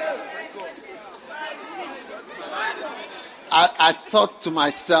 thought to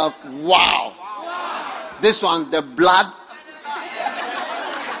myself, wow. This one, the blood,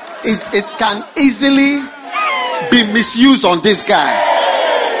 it can easily be misused on this guy.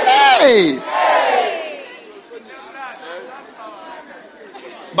 Hey!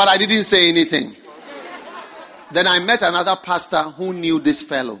 But I didn't say anything. Then I met another pastor who knew this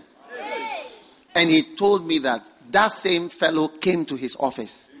fellow. And he told me that same fellow came to his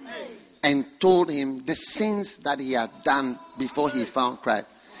office and told him the sins that he had done before he found Christ.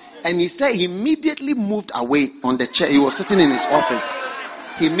 And he said he immediately moved away on the chair. He was sitting in his office.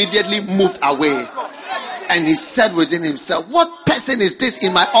 He immediately moved away. And he said within himself, what person is this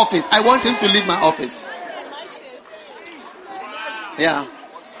in my office? I want him to leave my office. Yeah.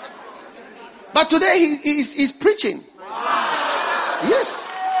 But today he's preaching.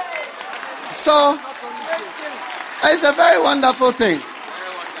 Yes. So, it's a very wonderful thing.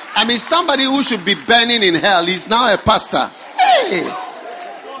 I mean, somebody who should be burning in hell is now a pastor. Hey!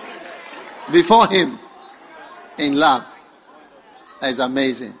 Before him, in love. That is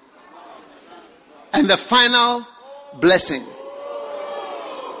amazing. And the final blessing,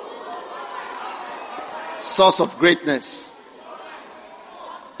 source of greatness,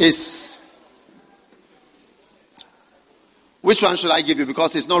 is, which one should I give you?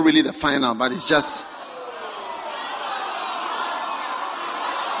 Because it's not really the final, but it's just,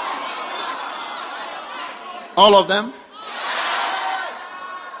 all of them.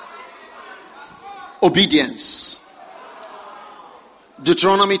 Obedience.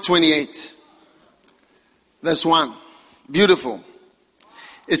 Deuteronomy 28 verse 1. Beautiful.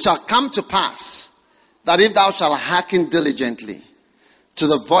 It shall come to pass that if thou shalt hearken diligently to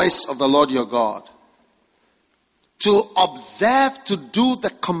the voice of the Lord your God, to observe to do the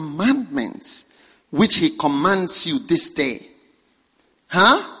commandments which he commands you this day,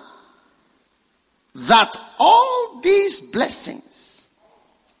 that all these blessings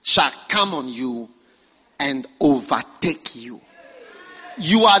shall come on you and overtake you.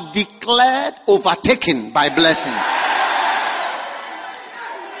 You are declared overtaken by blessings.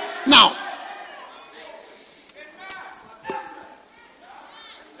 Now,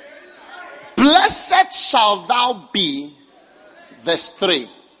 blessed shall thou be, verse 3,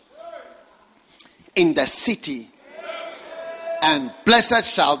 in the city, and blessed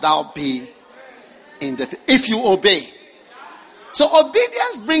shall thou be in the, if you obey. So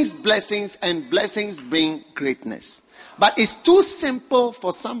obedience brings blessings, and blessings bring greatness. But it's too simple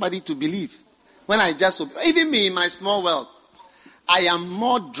for somebody to believe. When I just obey, even me in my small world, I am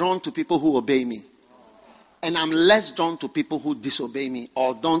more drawn to people who obey me. And I'm less drawn to people who disobey me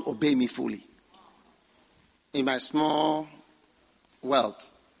or don't obey me fully. In my small world.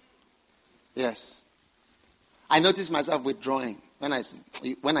 Yes. I notice myself withdrawing. When I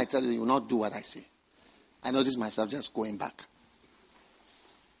tell you will not do what I say, I notice myself just going back.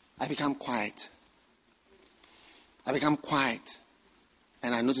 I become quiet.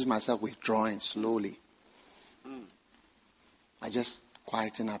 And I notice myself withdrawing slowly. I just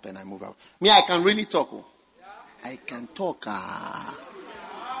quieten up and I move out. Me, I can really talk. I can talk.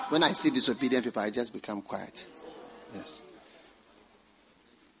 When I see disobedient people, I just become quiet. Yes.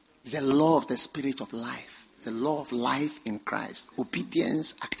 The law of the spirit of life. The law of life in Christ.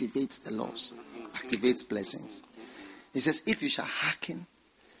 Obedience activates the laws. Activates blessings. He says, if you shall hearken,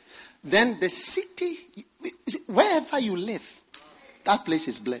 then the city, wherever you live, that place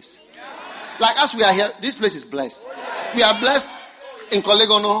is blessed. Like as we are here, this place is blessed. We are blessed in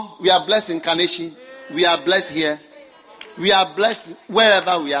Kolegono. We are blessed in Kaneshi. We are blessed here. We are blessed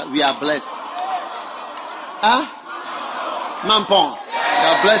wherever we are blessed. Mampong. We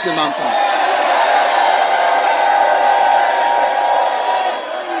are blessed in Mampong.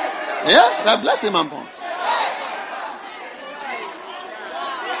 Yeah, we are blessed in Mampong.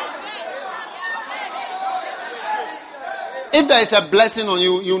 If there is a blessing on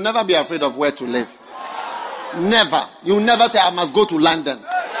you, you'll never be afraid of where to live. Never. You'll never say, I must go to London.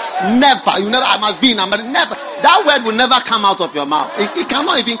 Never. You never, I must be in America. Never. That word will never come out of your mouth. It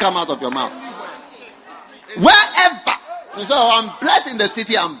cannot even come out of your mouth. Wherever. So I'm blessed in the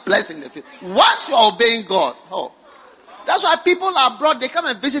city, I'm blessed in the field. Once you are obeying God, that's why people abroad, they come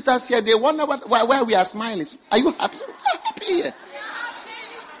and visit us here. They wonder why we are smiling. Are you happy? We are happy here.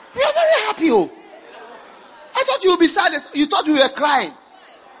 We are very happy. I thought you would be sad. You thought we were crying.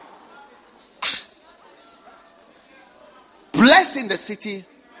 Blessed in the city,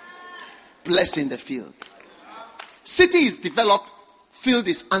 blessed in the field. City is developed, field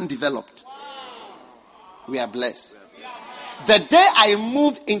is undeveloped. We are blessed. The day I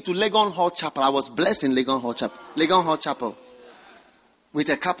moved into Legon Hall Chapel, I was blessed in Legon Hall Chapel with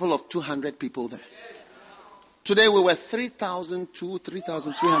a couple of 200 people there. Today we were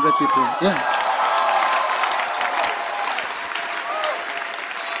 3,300 people. Yeah.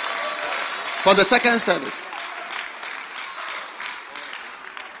 For the second service.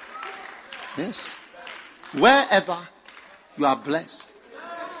 Yes. Wherever you are blessed,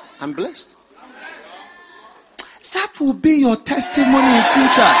 I'm blessed. That will be your testimony in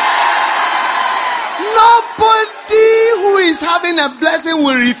future. Nobody who is having a blessing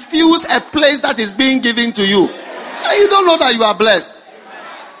will refuse a place that is being given to you. You don't know that you are blessed.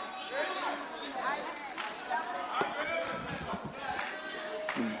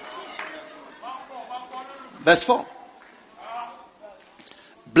 Verse 4.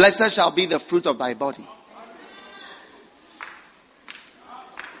 Blessed shall be the fruit of thy body.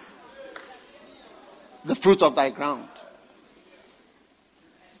 The fruit of thy ground.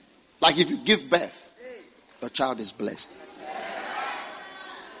 Like if you give birth, your child is blessed.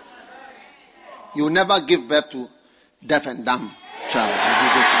 You will never give birth to deaf and dumb child in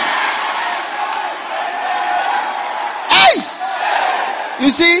Jesus' name. Hey!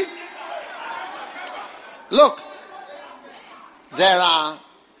 You see? Look, there are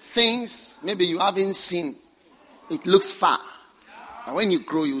things maybe you haven't seen. It looks far. But when you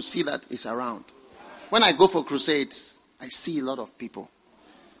grow, you see that it's around. When I go for crusades, I see a lot of people.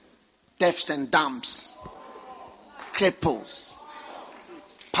 Deafs and dumbs, cripples,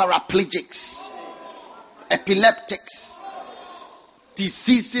 paraplegics, epileptics,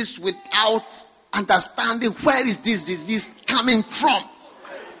 diseases without understanding where is this disease coming from.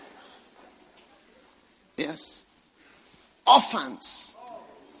 Yes. Orphans.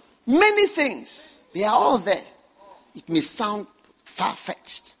 Many things. They are all there. It may sound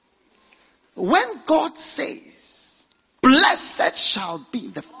far-fetched. When God says, blessed shall be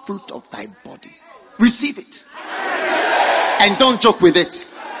the fruit of thy body, receive it. And don't joke with it.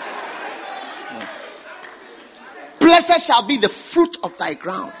 Yes. Blessed shall be the fruit of thy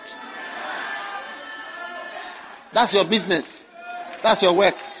ground. That's your business. That's your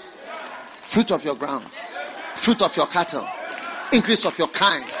work. Fruit of your ground. Fruit of your cattle. Increase of your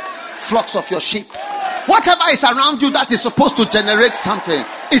kind. Flocks of your sheep. Whatever is around you that is supposed to generate something,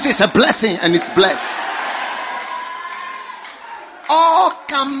 it is a blessing and it's blessed. All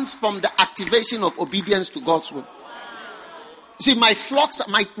comes from the activation of obedience to God's will. See, my flocks,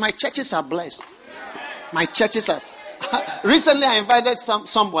 my churches are blessed. My churches are. Recently, I invited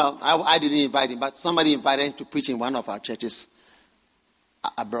I didn't invite him, but somebody invited him to preach in one of our churches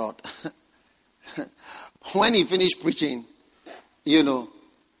abroad. When he finished preaching,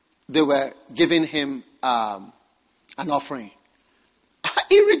 they were giving him an offering.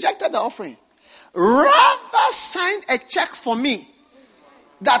 He rejected the offering. Rather sign a check for me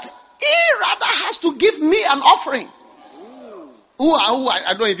that he rather has to give me an offering.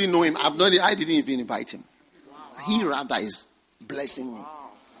 I don't even know him. I didn't even invite him. He rather is blessing me.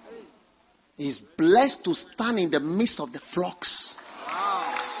 He's blessed to stand in the midst of the flocks.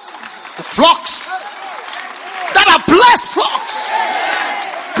 The flocks that are blessed flocks.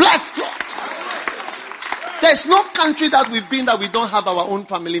 Blessed flocks. There's no country that we've been that we don't have our own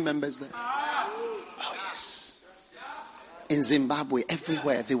family members there. Oh yes. In Zimbabwe,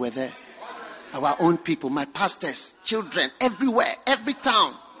 everywhere they were there. Our own people, my pastors, children, everywhere, every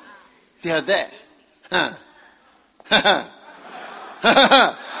town, they are there.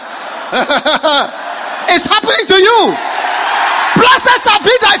 It's happening to you. Blessed shall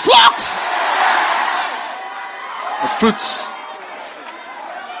be thy flocks. The fruits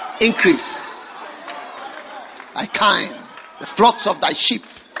increase. Thy kind, the flocks of thy sheep.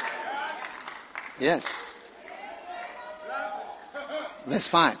 Yes. Verse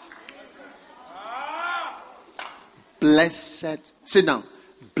 5. Blessed, sit down.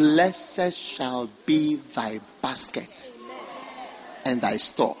 Blessed shall be thy basket and thy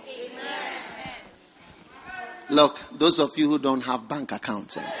store. Look, those of you who don't have bank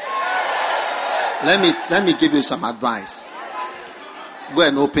accounts, let me give you some advice. Go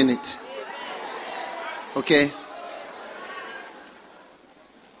and open it. Okay?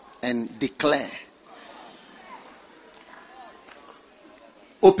 And declare.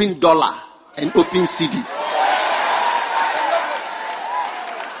 Open dollar and open CDs.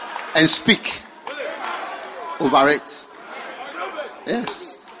 And speak over it.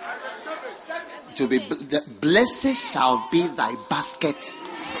 Yes. It will be blessed shall be thy basket.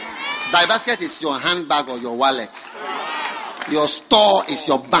 Thy basket is your handbag or your wallet. Your store is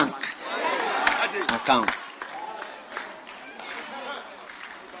your bank account.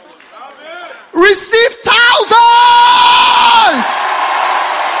 Receive thousands.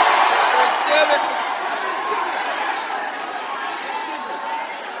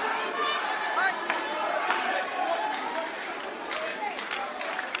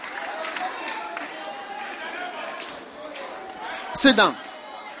 Sit down.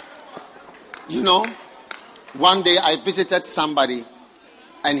 You know, one day I visited somebody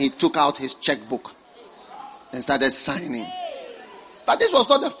and he took out his checkbook and started signing. But this was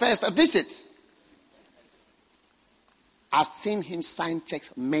not the first visit. I've seen him sign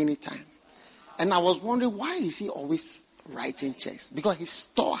checks many times. And I was wondering, why is he always writing checks? Because his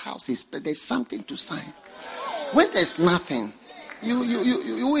storehouse is, there's something to sign. When there's nothing,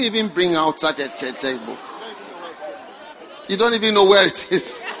 you even bring out such a checkbook. You don't even know where it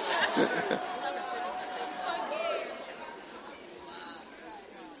is.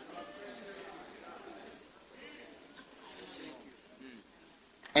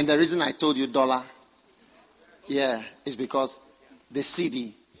 And the reason I told you dollar, is because the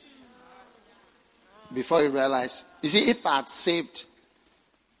CD, before you realize, you see, if I had saved,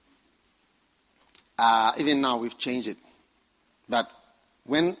 even now we've changed it. But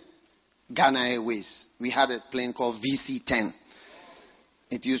when Ghana Airways, we had a plane called VC-10.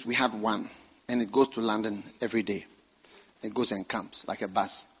 We had one, and it goes to London every day. It goes and comes like a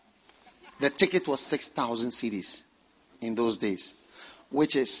bus. The ticket was 6,000 cedis in those days,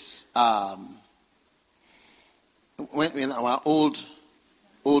 which is when our old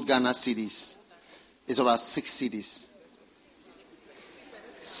Ghana cedis is about 6 cedis.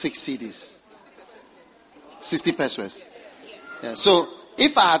 6 cedis. 60 pesos. Yeah. So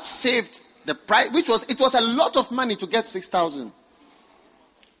if I had saved the price, it was a lot of money to get 6,000.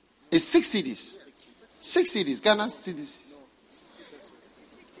 It's 6 cedis. 6 cedis, Ghana cedis.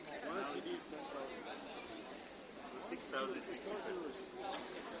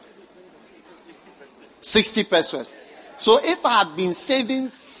 60 pesos. So if I had been saving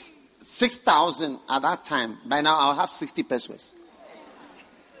 6,000 at that time, by now I'll have 60 pesos.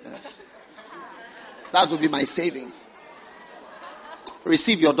 Yes. That would be my savings.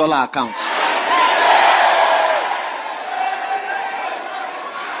 Receive your dollar account.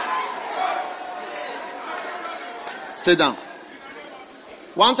 Sit down.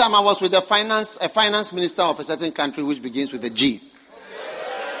 One time I was with a finance minister of a certain country which begins with a G.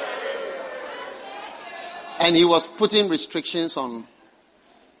 And he was putting restrictions on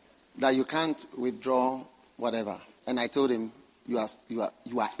that you can't withdraw whatever. And I told him, you are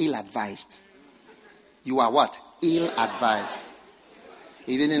ill-advised. You are what? Ill-advised.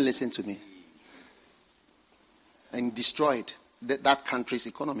 He didn't listen to me. And destroyed that country's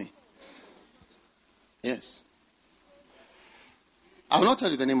economy. Yes. I will not tell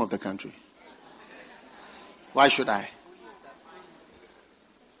you the name of the country. Why should I?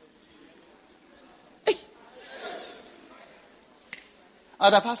 Hey.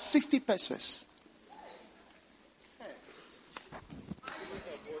 I'd have had 60 pesos.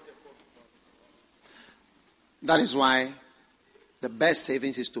 That is why the best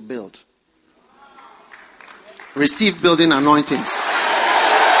savings is to build. Receive building anointings.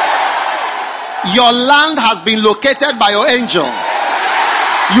 Your land has been located by your angel.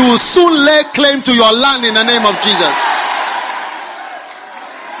 You will soon lay claim to your land in the name of Jesus.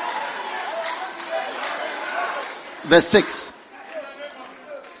 Verse 6.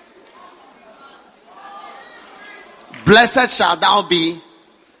 Blessed shalt thou be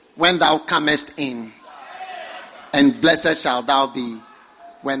when thou comest in, and blessed shalt thou be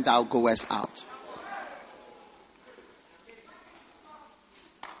when thou goest out.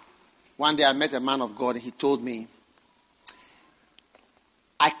 One day I met a man of God. He told me,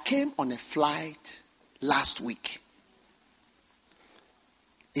 I came on a flight last week.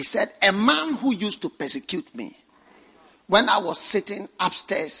 He said, a man who used to persecute me when I was sitting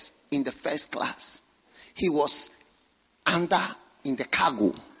upstairs in the first class, he was in the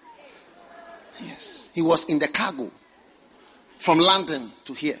cargo. Yes, he was in the cargo from London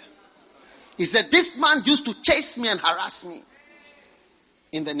to here. He said, this man used to chase me and harass me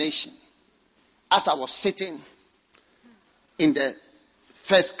in the nation. As I was sitting in the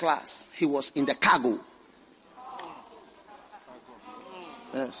first class, he was in the cargo.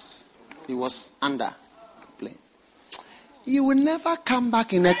 Yes, he was under plane. You will never come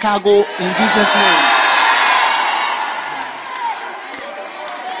back in a cargo in Jesus' name.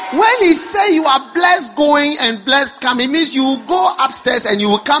 When he say you are blessed going and blessed coming, it means you will go upstairs and you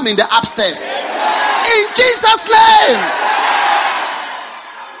will come in the upstairs. In Jesus' name.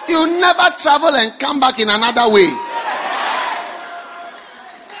 You will never travel and come back in another way.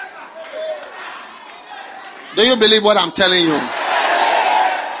 Do you believe what I'm telling you?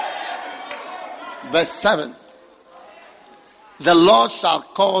 Verse 7. The Lord shall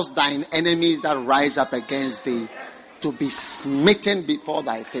cause thine enemies that rise up against thee to be smitten before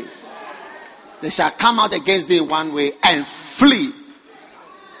thy face. They shall come out against thee one way and flee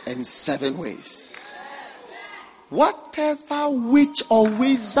in 7 ways. Whatever witch or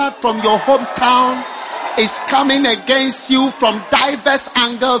wizard from your hometown is coming against you from diverse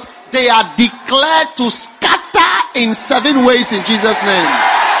angles, they are declared to scatter in 7 ways in Jesus' name.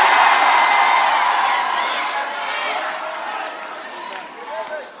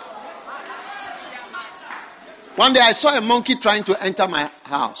 One day I saw a monkey trying to enter my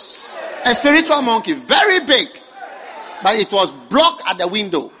house. A spiritual monkey, very big. But it was blocked at the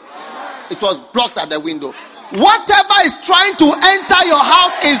window. It was blocked at the window. Whatever is trying to enter your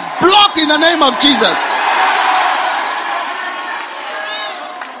house is blocked in the name of Jesus.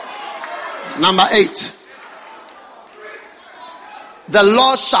 Number 8. The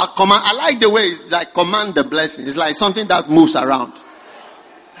Lord shall command. I like the way it's like command the blessing. It's like something that moves around.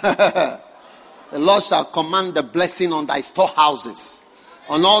 The Lord shall command the blessing on thy storehouses,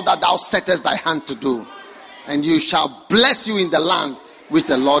 on all that thou settest thy hand to do. And you shall bless you in the land which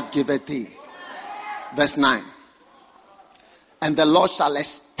the Lord giveth thee. Verse 9. And the Lord shall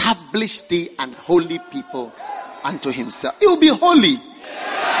establish thee an holy people unto himself. It will be holy.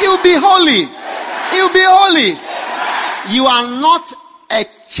 It will be holy. It will be holy. You are not a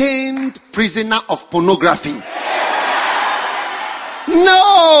chained prisoner of pornography.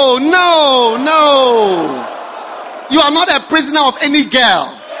 No. You are not a prisoner of any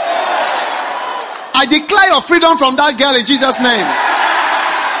girl. I declare your freedom from that girl in Jesus' name.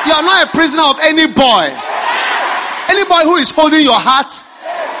 You are not a prisoner of any boy. Any boy who is holding your heart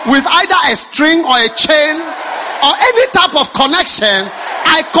with either a string or a chain or any type of connection,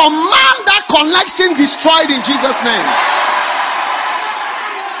 I command that connection destroyed in Jesus' name.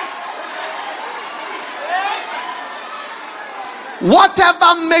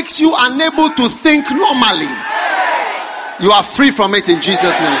 Whatever makes you unable to think normally, you are free from it in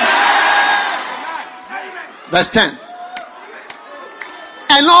Jesus' name. Verse 10.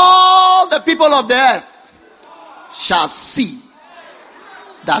 And all the people of the earth shall see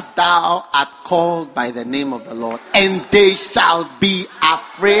that thou art called by the name of the Lord, and they shall be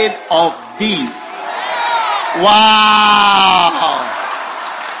afraid of thee. Wow.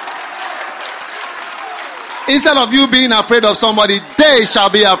 Instead of you being afraid of somebody, they shall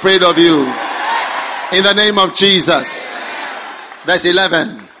be afraid of you. In the name of Jesus. Verse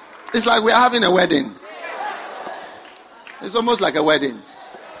 11. It's like we are having a wedding. It's almost like a wedding.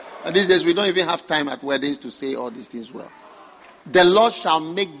 And these days we don't even have time at weddings to say all these things well. The Lord shall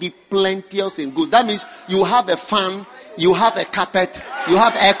make thee plenteous in good. That means you have a fan, you have a carpet, you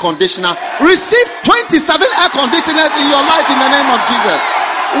have air conditioner. Receive 27 air conditioners in your life in the name of Jesus.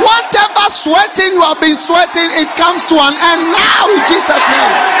 Whatever sweating you have been sweating, it comes to an end now in Jesus'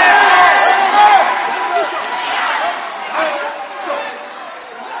 name.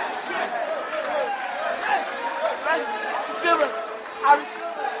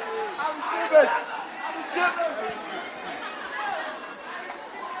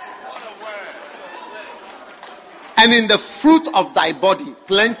 And in the fruit of thy body,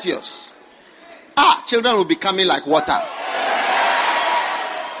 plenteous. Children will be coming like water.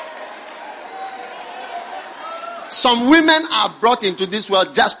 Some women are brought into this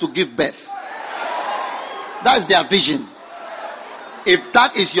world just to give birth. That's their vision. If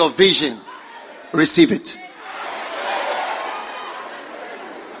that is your vision, receive it.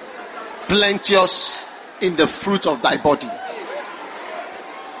 Plenteous in the fruit of thy body.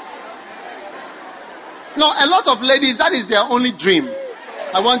 No, a lot of ladies, that is their only dream.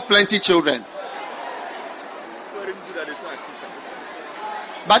 I want plenty children.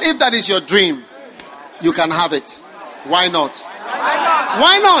 But if that is your dream, you can have it. Why not?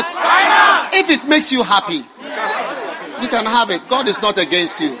 Why not? If it makes you happy, you can have it. God is not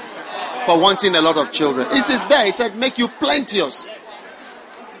against you for wanting a lot of children. It is there. He said, make you plenteous.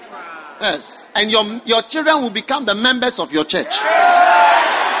 Yes. And your children will become the members of your church.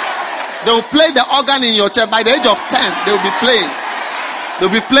 They will play the organ in your church. By the age of 10, they will be playing. They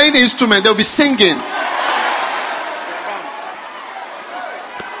will be playing the instrument. They will be singing.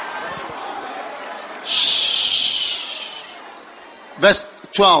 Shh. Verse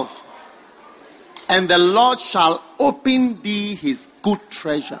 12. And the Lord shall open thee his good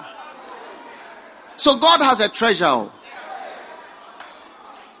treasure. So God has a treasure.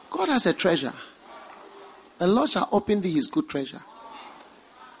 God has a treasure. The Lord shall open thee his good treasure.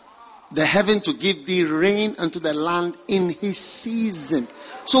 The heaven to give thee rain unto the land in his season.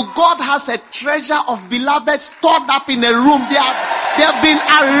 So God has a treasure of beloved stored up in a room. They have been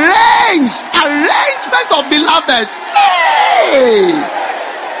arranged. Arrangement of beloved. Hey!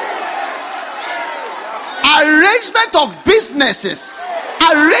 Arrangement of businesses.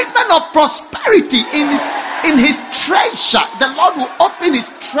 Arrangement of prosperity in his treasure. The Lord will open his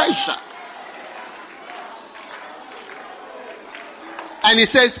treasure. And he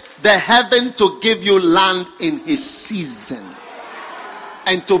says, the heaven to give you land in his season,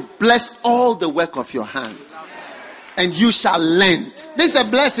 and to bless all the work of your hand. And you shall lend. This is a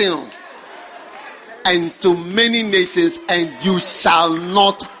blessing. And to many nations, and you shall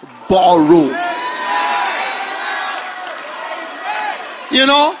not borrow. You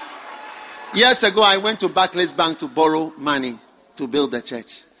know, years ago I went to Barclays Bank to borrow money to build the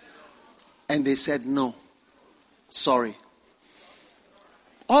church. And they said, no, sorry.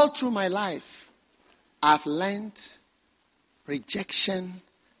 All through my life, I've learned rejection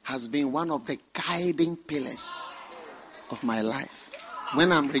has been one of the guiding pillars of my life.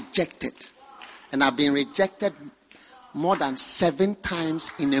 When I'm rejected, and I've been rejected more than 7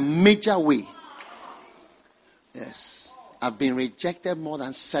 times in a major way. Yes, I've been rejected more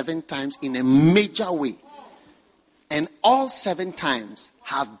than 7 times in a major way. And all 7 times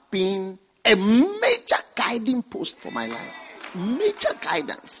have been a major guiding post for my life. Major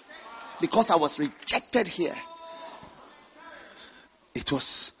guidance. Because I was rejected here. It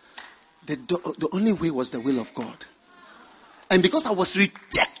was, the only way was the will of God. And because I was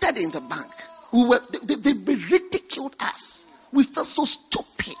rejected in the bank, they ridiculed us. We felt so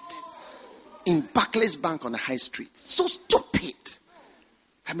stupid in Barclays Bank on the high street. So stupid.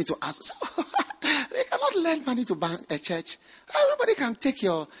 Coming to us, we cannot lend money to bank a church. Everybody can take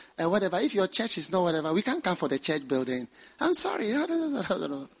your whatever. If your church is not whatever, we can't come for the church building. I'm sorry.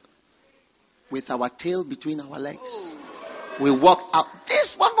 With our tail between our legs, we walked out.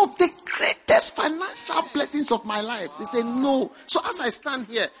 This is one of the greatest financial blessings of my life. They say no. So as I stand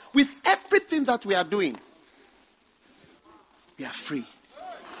here, with everything that we are doing, we are free.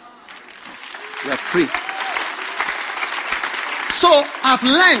 We are free. So I've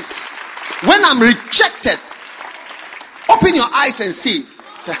learned, when I'm rejected, open your eyes and see.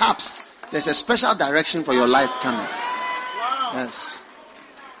 Perhaps there's a special direction for your life coming. Yes.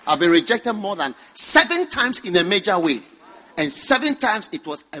 I've been rejected more than 7 times in a major way. And 7 times it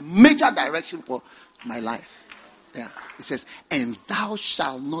was a major direction for my life. Yeah. It says, and thou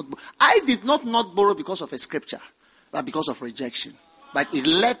shalt not borrow. I did not borrow because of a scripture, but because of rejection. But it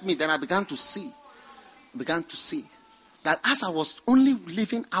led me, then I began to see that as I was only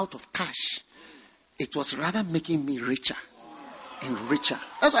living out of cash, it was rather making me richer and richer.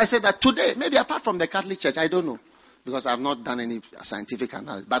 That's why I said that today, maybe apart from the Catholic Church, I don't know, because I've not done any scientific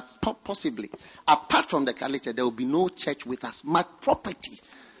analysis, but possibly, apart from the Catholic Church, there will be no church with as much property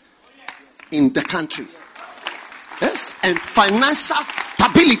in the country. Yes, and financial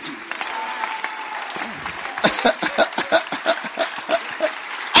stability.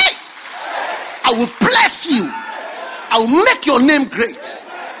 Hey, I will bless you. I will make your name great.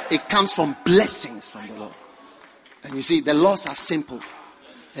 It comes from blessings from the Lord. And you see, the laws are simple.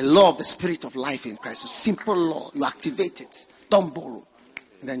 The law of the spirit of life in Christ. A simple law. You activate it. Don't borrow.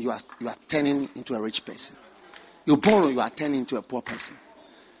 And then you are turning into a rich person. You borrow, you are turning into a poor person.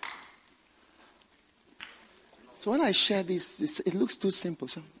 So when I share this, it looks too simple.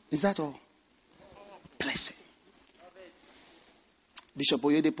 So is that all? Blessing. Bishop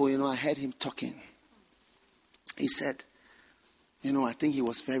Oyedepo, I heard him talking. He said, I think he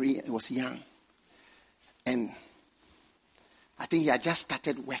was young. And I think he had just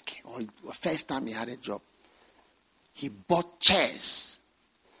started work, or first time he had a job. He bought chairs,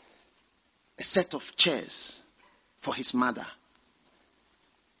 a set of chairs for his mother.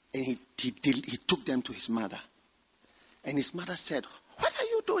 And he took them to his mother. And his mother said, what are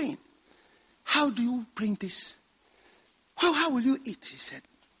you doing? How do you bring this? How will you eat? He said,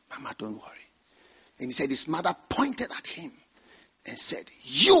 Mama, don't worry. And he said his mother pointed at him and said,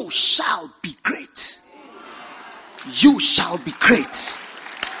 you shall be great. You shall be great.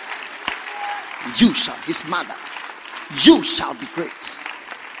 You shall, his mother, you shall be great.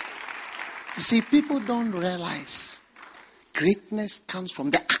 You see, people don't realize greatness comes from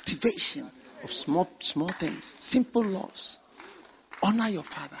the activation of small things, simple laws. Honor your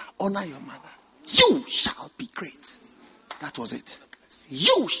father, honor your mother. You shall be great. That was it.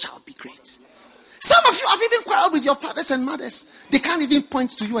 You shall be great. Some of you have even quarreled with your fathers and mothers. They can't even point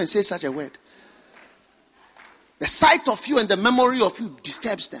to you and say such a word. The sight of you and the memory of you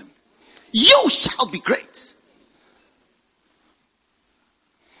disturbs them. You shall be great.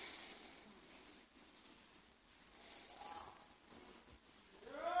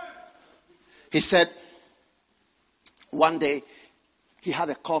 He said, one day, he had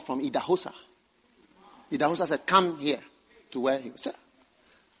a call from Idahosa. Idahosa said, come here to where he was.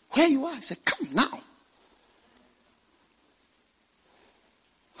 Where you are? He said, come now.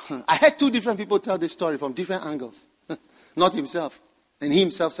 I heard 2 different people tell this story from different angles. Not himself. And he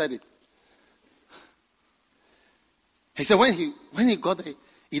himself said it. He said, when he got there,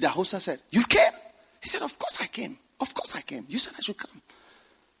 Idahosa said, "You came?" He said, "Of course I came. Of course I came. You said I should come."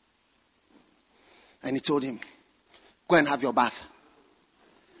 And he told him, "Go and have your bath."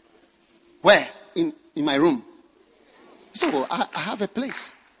 "Where?" In my room. He said, "Well, I have a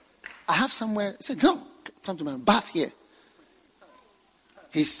place. I have somewhere." He said, "No, come to my room. Bath here."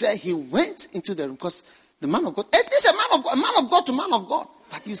 He said he went into the room because the man of God, this is a man of God to man of God.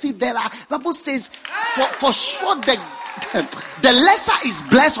 But you see, the Bible says, for sure the lesser is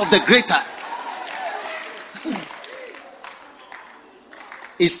blessed of the greater.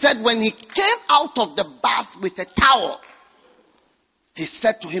 He said when he came out of the bath with a towel, he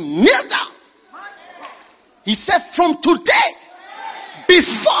said to him, "Kneel down." He said, "From today,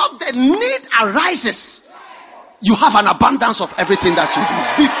 before the need arises, you have an abundance of everything that you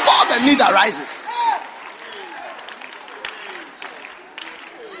do." Before the need arises.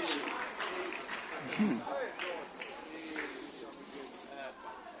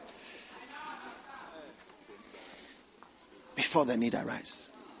 Before the need arises,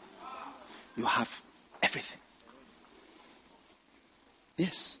 you have everything.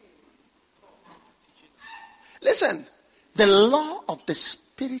 Yes. Listen, the law of the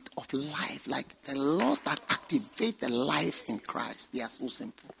spirit of life, like the laws that activate the life in Christ, they are so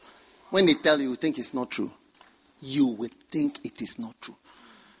simple. When they tell you, you think it's not true. You would think it is not true.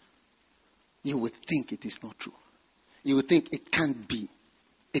 You would think it is not true. You would think it can't be.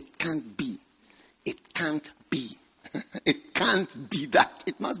 It can't be. It can't be. It can't be that.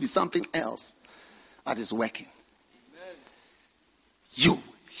 It must be something else that is working. Amen. You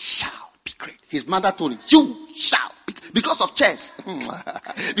shall be great. His mother told him, "You shall be great." Because of chairs.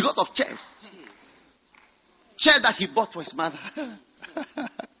 Because of chairs. Chair that he bought for his mother.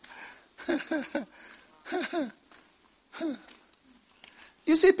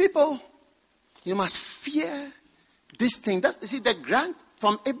 You see, people, you must fear this thing.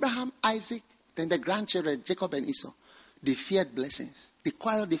 From Abraham, Isaac, then the grandchildren, Jacob and Esau, they feared blessings. They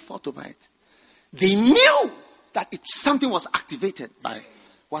quarreled, they fought over it. They knew that something was activated by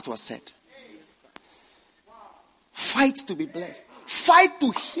what was said. Fight to be blessed. Fight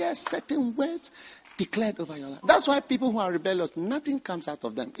to hear certain words declared over your life. That's why people who are rebellious, nothing comes out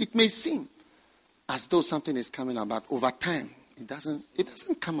of them. It may seem as though something is coming about. Over time, it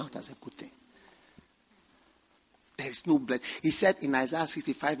doesn't come out as a good thing. There is no blessing. He said in Isaiah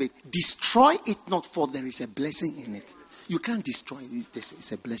 65:8, "Destroy it not, for there is a blessing in it." You can't destroy it.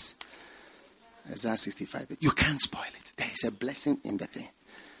 It's a blessing. Isaiah 65:8. You can't spoil it. There is a blessing in the thing.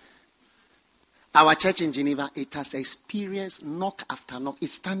 Our church in Geneva, it has experienced knock after knock.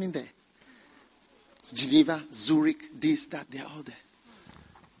 It's standing there. Geneva, Zurich, this, that, they're all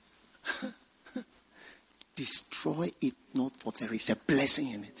there. Destroy it not, for there is a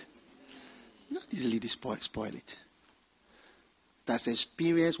blessing in it. Not easily spoil it. That's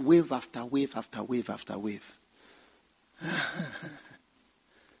experience wave after wave after wave after wave.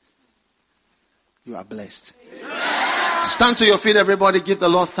 You are blessed. Stand to your feet, everybody. Give the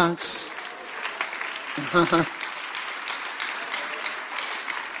Lord thanks.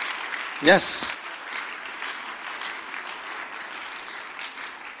 Yes.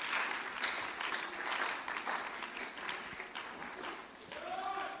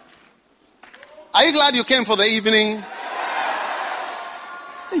 Are you glad you came for the evening?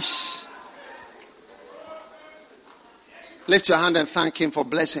 Ish. Lift your hand and thank Him for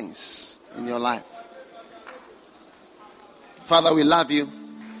blessings in your life. Father, we love you.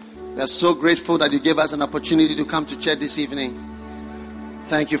 We are so grateful that you gave us an opportunity to come to church this evening.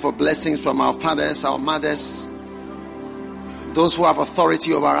 Thank you for blessings from our fathers, our mothers, those who have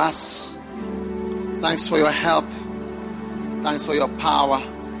authority over us. Thanks for your help. Thanks for your power.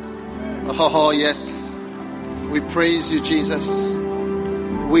 Oh, yes. We praise you, Jesus.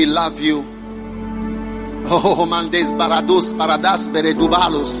 We love you. Oh, mandes barados paradas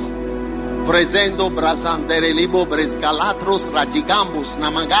beredubalos. Presendo brazandere libo bresgalatros ragigambus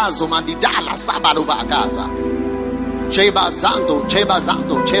namagazo mandijala sabaruba casa. Chebazando,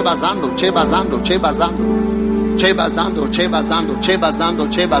 chebazando, chebazando, chebazando, chebazando. Chebazando, chebazando, chebazando,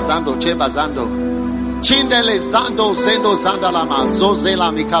 chebazando, chebazando. Chindele zando zendo zandalama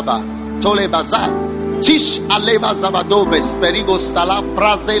zozela mikaba. Tole bazar. Tish aleva zabadobes perigo stala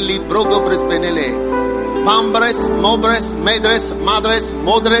praze librogo bresbenele. Pambres, mobres, medres, madres,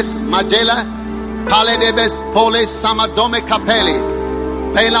 modres, magela, paledebes, pole, samadome capelli,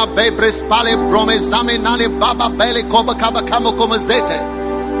 pela bebres, pale, bromezame, nale, baba, bele, coba, caba, camo, come zete,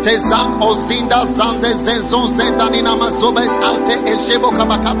 tezan, ozinda, zande, zenzon, zendanina, mazobe, alte, el shebo,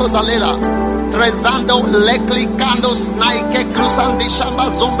 cabacabo, zalera, trezando, leclicando, snaike, cruzandi,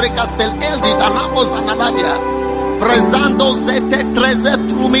 shamba, zombre, castel, eldi, danamos, analadia. Prezando zete treze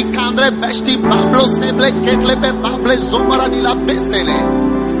trumi kandre besti Pablo seble keklebe Pablo zomara di la bestele.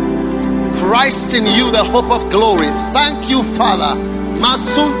 Christ in you, the hope of glory. Thank you, Father.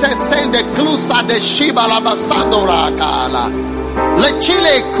 Masunte sende klusa de shiba la basando rakala. Le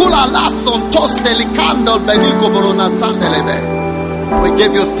chile kula la son toste likando beniko borona sandelebe. We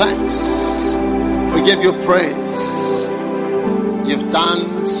give you thanks. We give you praise. You've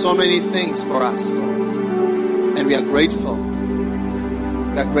done so many things for us, Lord. And we are grateful.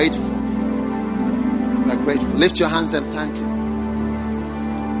 We are grateful. We are grateful. Lift your hands and thank Him.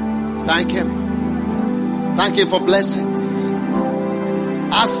 Thank Him. Thank Him for blessings.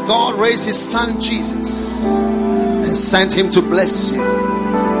 As God raised His Son Jesus and sent Him to bless you,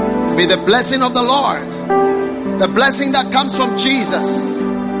 may the blessing of the Lord, the blessing that comes from Jesus,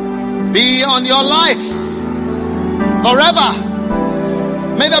 be on your life forever.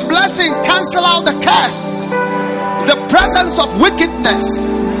 May the blessing cancel out the curse, the presence of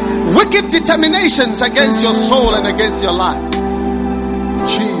wickedness, wicked determinations against your soul and against your life.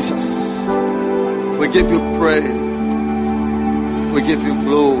 Jesus, we give you praise. We give you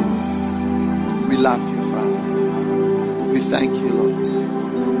glory. We love you, Father. We thank you, Lord.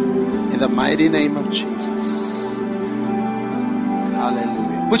 In the mighty name of Jesus.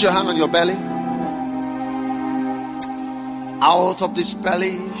 Hallelujah. Put your hand on your belly. Out of this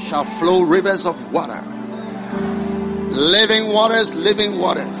belly shall flow rivers of water. Living waters, living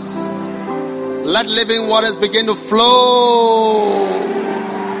waters. Let living waters begin to flow.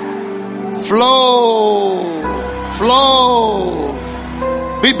 Flow. Flow.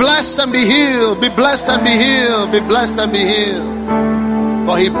 Be blessed and be healed. Be blessed and be healed. Be blessed and be healed.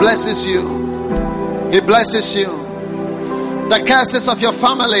 For He blesses you. He blesses you. The curses of your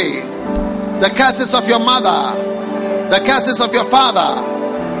family, the curses of your mother, the curses of your father,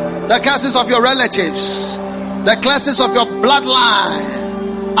 the curses of your relatives, the curses of your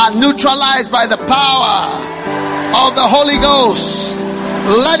bloodline are neutralized by the power of the Holy Ghost.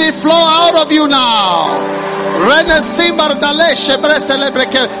 Let it flow out of you now. Receive an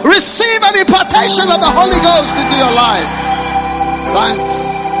impartation of the Holy Ghost into your life. Thanks,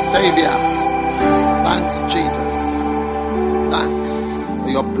 Savior. Thanks, Jesus. Thanks for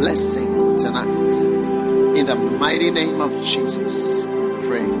your blessing tonight. In the mighty name of Jesus,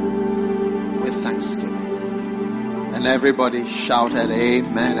 pray with thanksgiving. And everybody shouted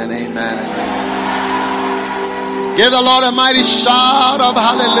amen and amen and amen. Give the Lord a mighty shout of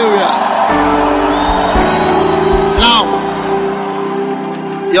hallelujah. Now,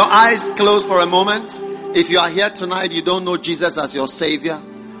 your eyes closed for a moment. If you are here tonight, you don't know Jesus as your Savior.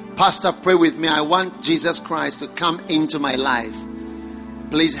 Pastor, pray with me. I want Jesus Christ to come into my life.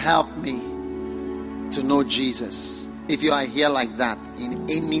 Please help me to know Jesus. If you are here like that, in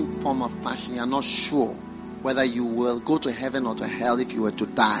any form of fashion, you are not sure whether you will go to heaven or to hell if you were to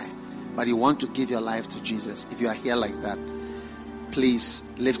die, but you want to give your life to Jesus. If you are here like that, please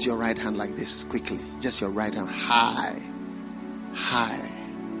lift your right hand like this quickly. Just your right hand high. High.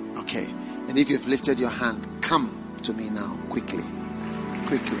 Okay. And if you've lifted your hand, come to me now quickly.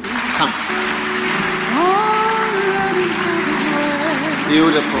 Quickly. Come.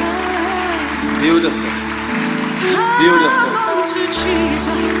 Beautiful. Beautiful. Beautiful. Come to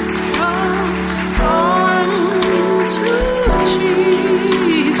Jesus. Come on to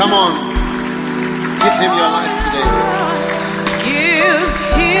Jesus. Come on. Give Him your life today. Give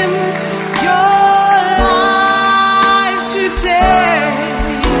Him your life today.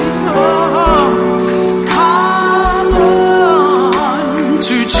 Oh, come on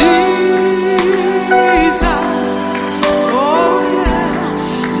to Jesus. Oh yeah,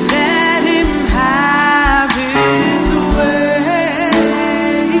 let Him have His way.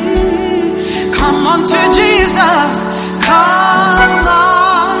 Come on to Jesus. Come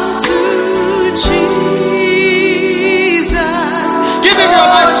on to Jesus. Give Him your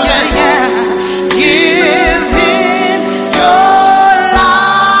life today. Yeah. Give Him your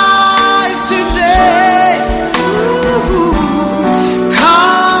life today. Ooh.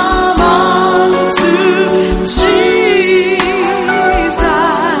 Come on to Jesus.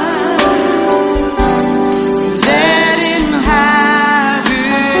 Let Him have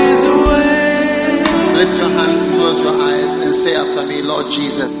His way. Lift your hands, close your eyes, and say after me, Lord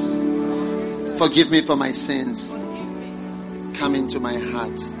Jesus, forgive me for my sins. Come into my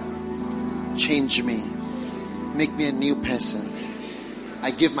heart. Change me. Make me a new person.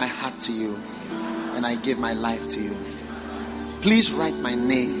 I give my heart to you, and I give my life to you. Please write my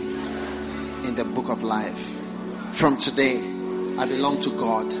name in the book of life. From today, I belong to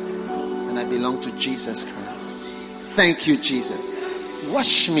God, and I belong to Jesus Christ. Thank you, Jesus.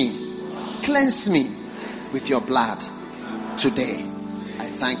 Wash me, cleanse me, with your blood today. I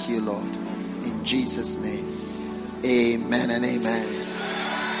thank you, Lord. In Jesus' name. Amen and amen.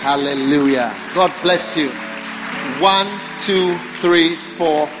 Hallelujah. God bless you. 1, 2, 3,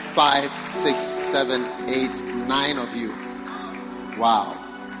 4, 5, 6, 7, 8, 9 of you. Wow.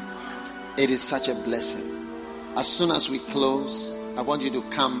 It is such a blessing. As soon as we close, I want you to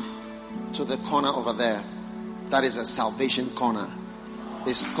come to the corner over there. That is a salvation corner.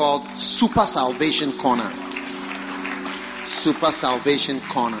 It's called Super Salvation Corner. Super Salvation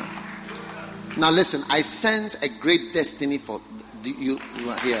Corner. Now listen, I sense a great destiny for you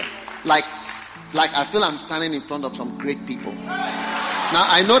are here. Like I feel I'm standing in front of some great people. Now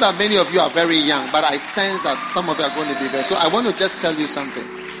I know that many of you are very young, but I sense that some of you are going to be there. So I want to just tell you something.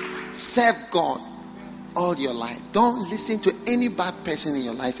 Serve God all your life. Don't listen to any bad person in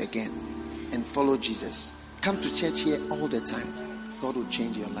your life again, and follow Jesus. Come to church here all the time. God will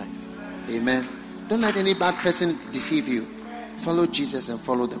change your life. Amen. Don't let any bad person deceive you. Follow Jesus and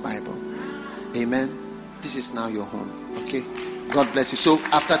follow the Bible. Amen. This is now your home. Okay. God bless you. So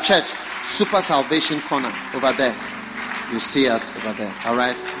after church, Super Salvation Corner over there. You see us over there. All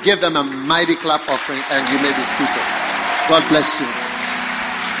right. Give them a mighty clap offering, and you may be seated. God bless you.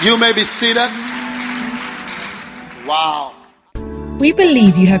 You may be seated. Wow. We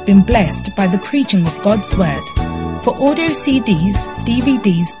believe you have been blessed by the preaching of God's Word. For audio CDs,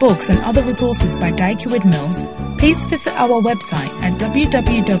 DVDs, books and other resources by Dag Heward-Mills, please visit our website at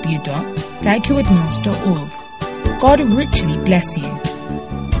www.daghewardmills.org. God richly bless you.